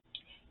Savior.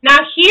 Now,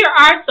 here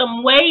are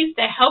some ways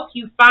to help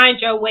you find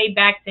your way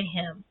back to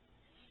him.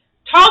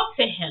 Talk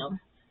to him.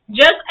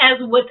 Just as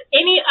with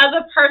any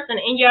other person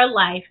in your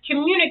life,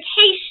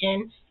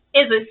 communication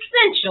is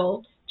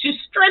essential to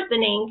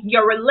strengthening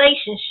your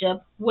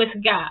relationship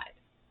with God.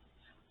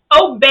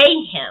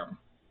 Obey him.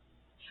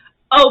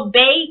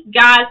 Obey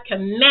God's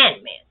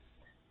commandments.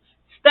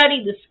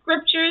 Study the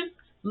scriptures,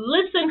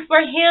 listen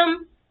for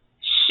him,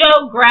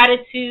 show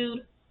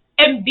gratitude,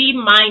 and be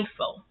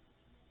mindful.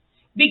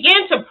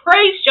 Begin to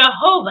praise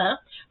Jehovah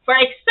for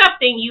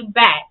accepting you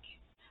back.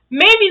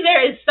 Maybe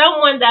there is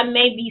someone that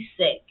may be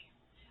sick.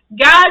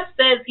 God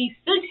says he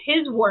sent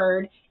his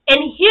word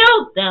and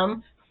healed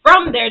them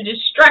from their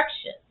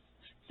destruction.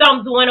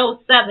 Psalms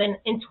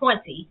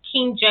 107:20,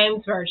 King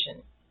James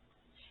Version.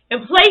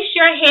 And place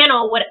your hand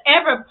on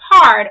whatever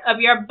part of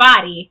your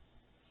body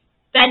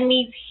that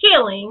needs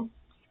healing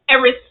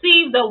and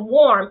receive the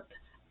warmth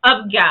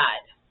of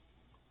God.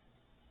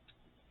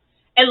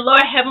 And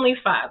Lord Heavenly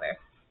Father,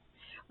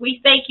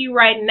 we thank you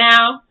right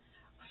now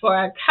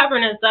for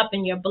covering us up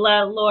in your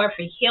blood, Lord,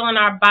 for healing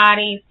our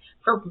bodies,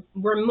 for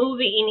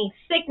removing any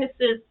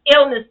sicknesses,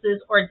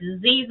 illnesses, or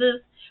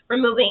diseases,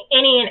 removing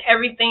any and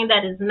everything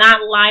that is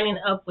not lining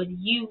up with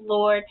you,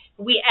 Lord.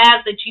 We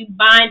ask that you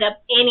bind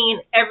up any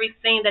and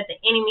everything that the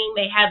enemy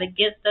may have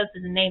against us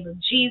in the name of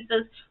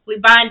Jesus. We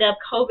bind up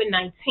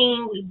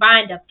COVID-19. We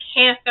bind up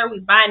cancer. We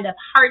bind up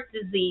heart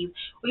disease.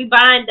 We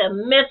bind up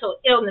mental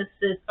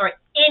illnesses or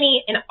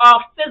any and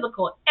all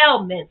physical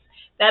ailments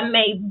that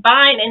may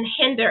bind and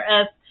hinder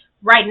us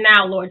right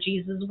now, Lord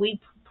Jesus. We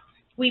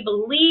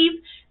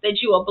believe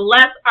that you will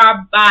bless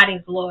our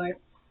bodies, Lord,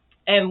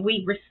 and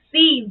we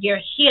receive your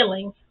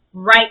healing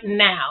right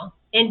now.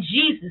 In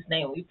Jesus'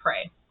 name we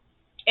pray.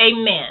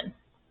 Amen.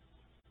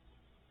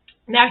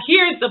 Now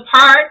here's the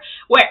part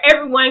where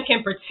everyone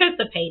can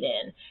participate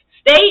in.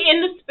 Stay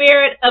in the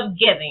spirit of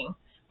giving.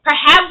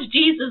 Perhaps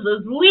Jesus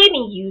is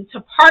leading you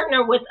to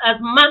partner with us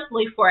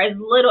monthly for as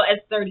little as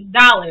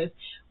 $30,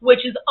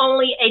 which is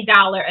only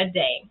 $1 a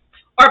day.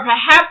 Or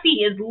perhaps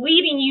he is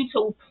leading you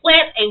to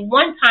plant a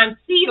one-time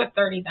seed of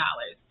 $30.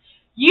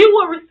 You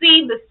will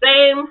receive the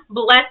same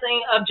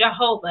blessing of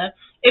Jehovah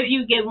if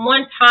you give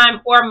one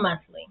time or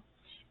monthly.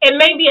 It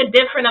may be a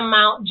different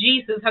amount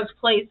Jesus has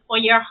placed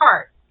on your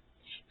heart.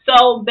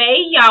 So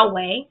obey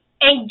Yahweh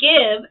and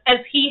give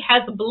as he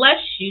has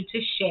blessed you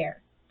to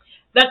share.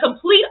 The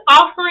complete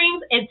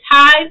offerings and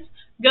tithes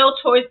go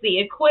towards the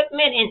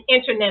equipment and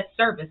internet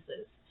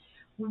services.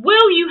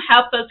 Will you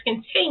help us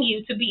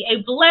continue to be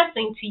a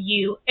blessing to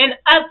you and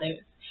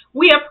others?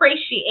 We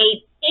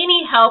appreciate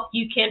any help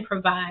you can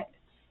provide.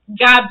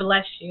 God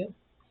bless you.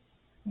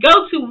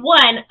 Go to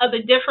one of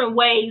the different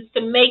ways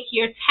to make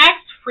your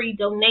tax-free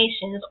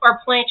donations or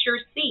plant your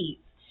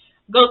seeds.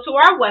 Go to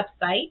our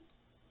website,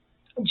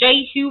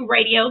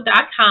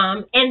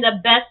 jhuradio.com, and the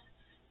Best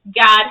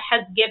God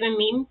Has Given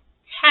Me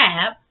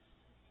tab,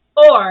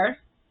 or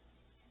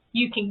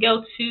you can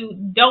go to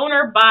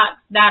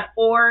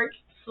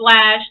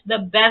donorbox.org/the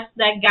Best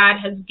That God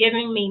Has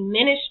Given Me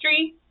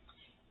Ministry.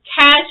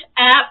 Cash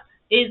App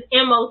is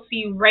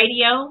MOC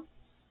Radio,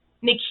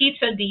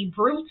 Nikita D.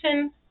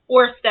 Bruton,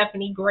 or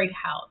Stephanie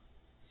Greathouse.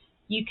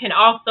 You can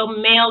also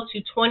mail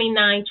to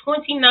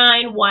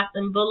 2929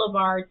 Watson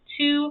Boulevard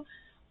 2,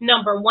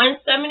 number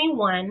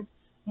 171,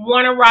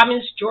 Warner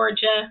Robins,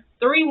 Georgia,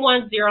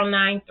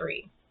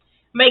 31093.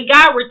 May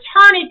God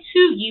return it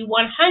to you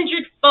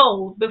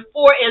 100-fold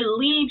before it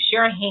leaves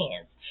your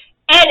hands.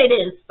 And it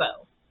is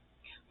so.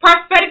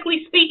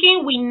 Prophetically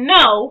speaking, we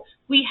know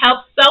we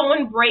help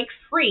someone break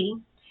free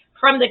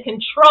from the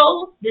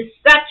control,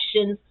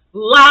 deceptions,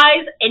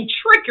 lies, and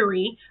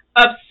trickery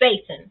of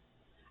Satan.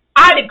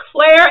 I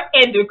declare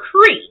and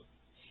decree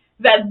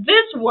that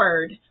this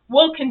word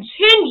will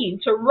continue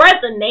to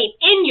resonate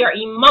in your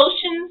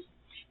emotions,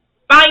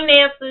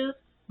 finances,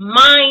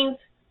 minds,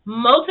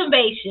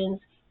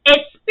 motivations,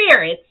 and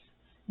spirits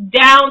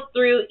down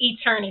through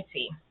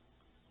eternity.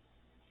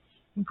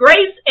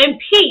 Grace and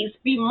peace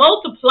be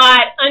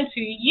multiplied unto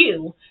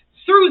you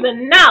through the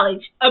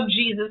knowledge of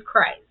Jesus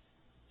Christ.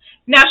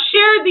 Now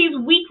share these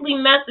weekly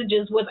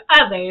messages with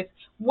others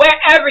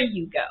wherever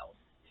you go.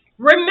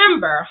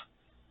 Remember,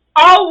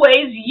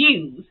 always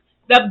use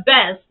the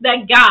best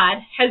that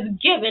God has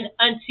given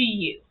unto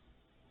you.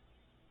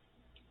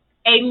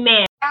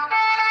 Amen.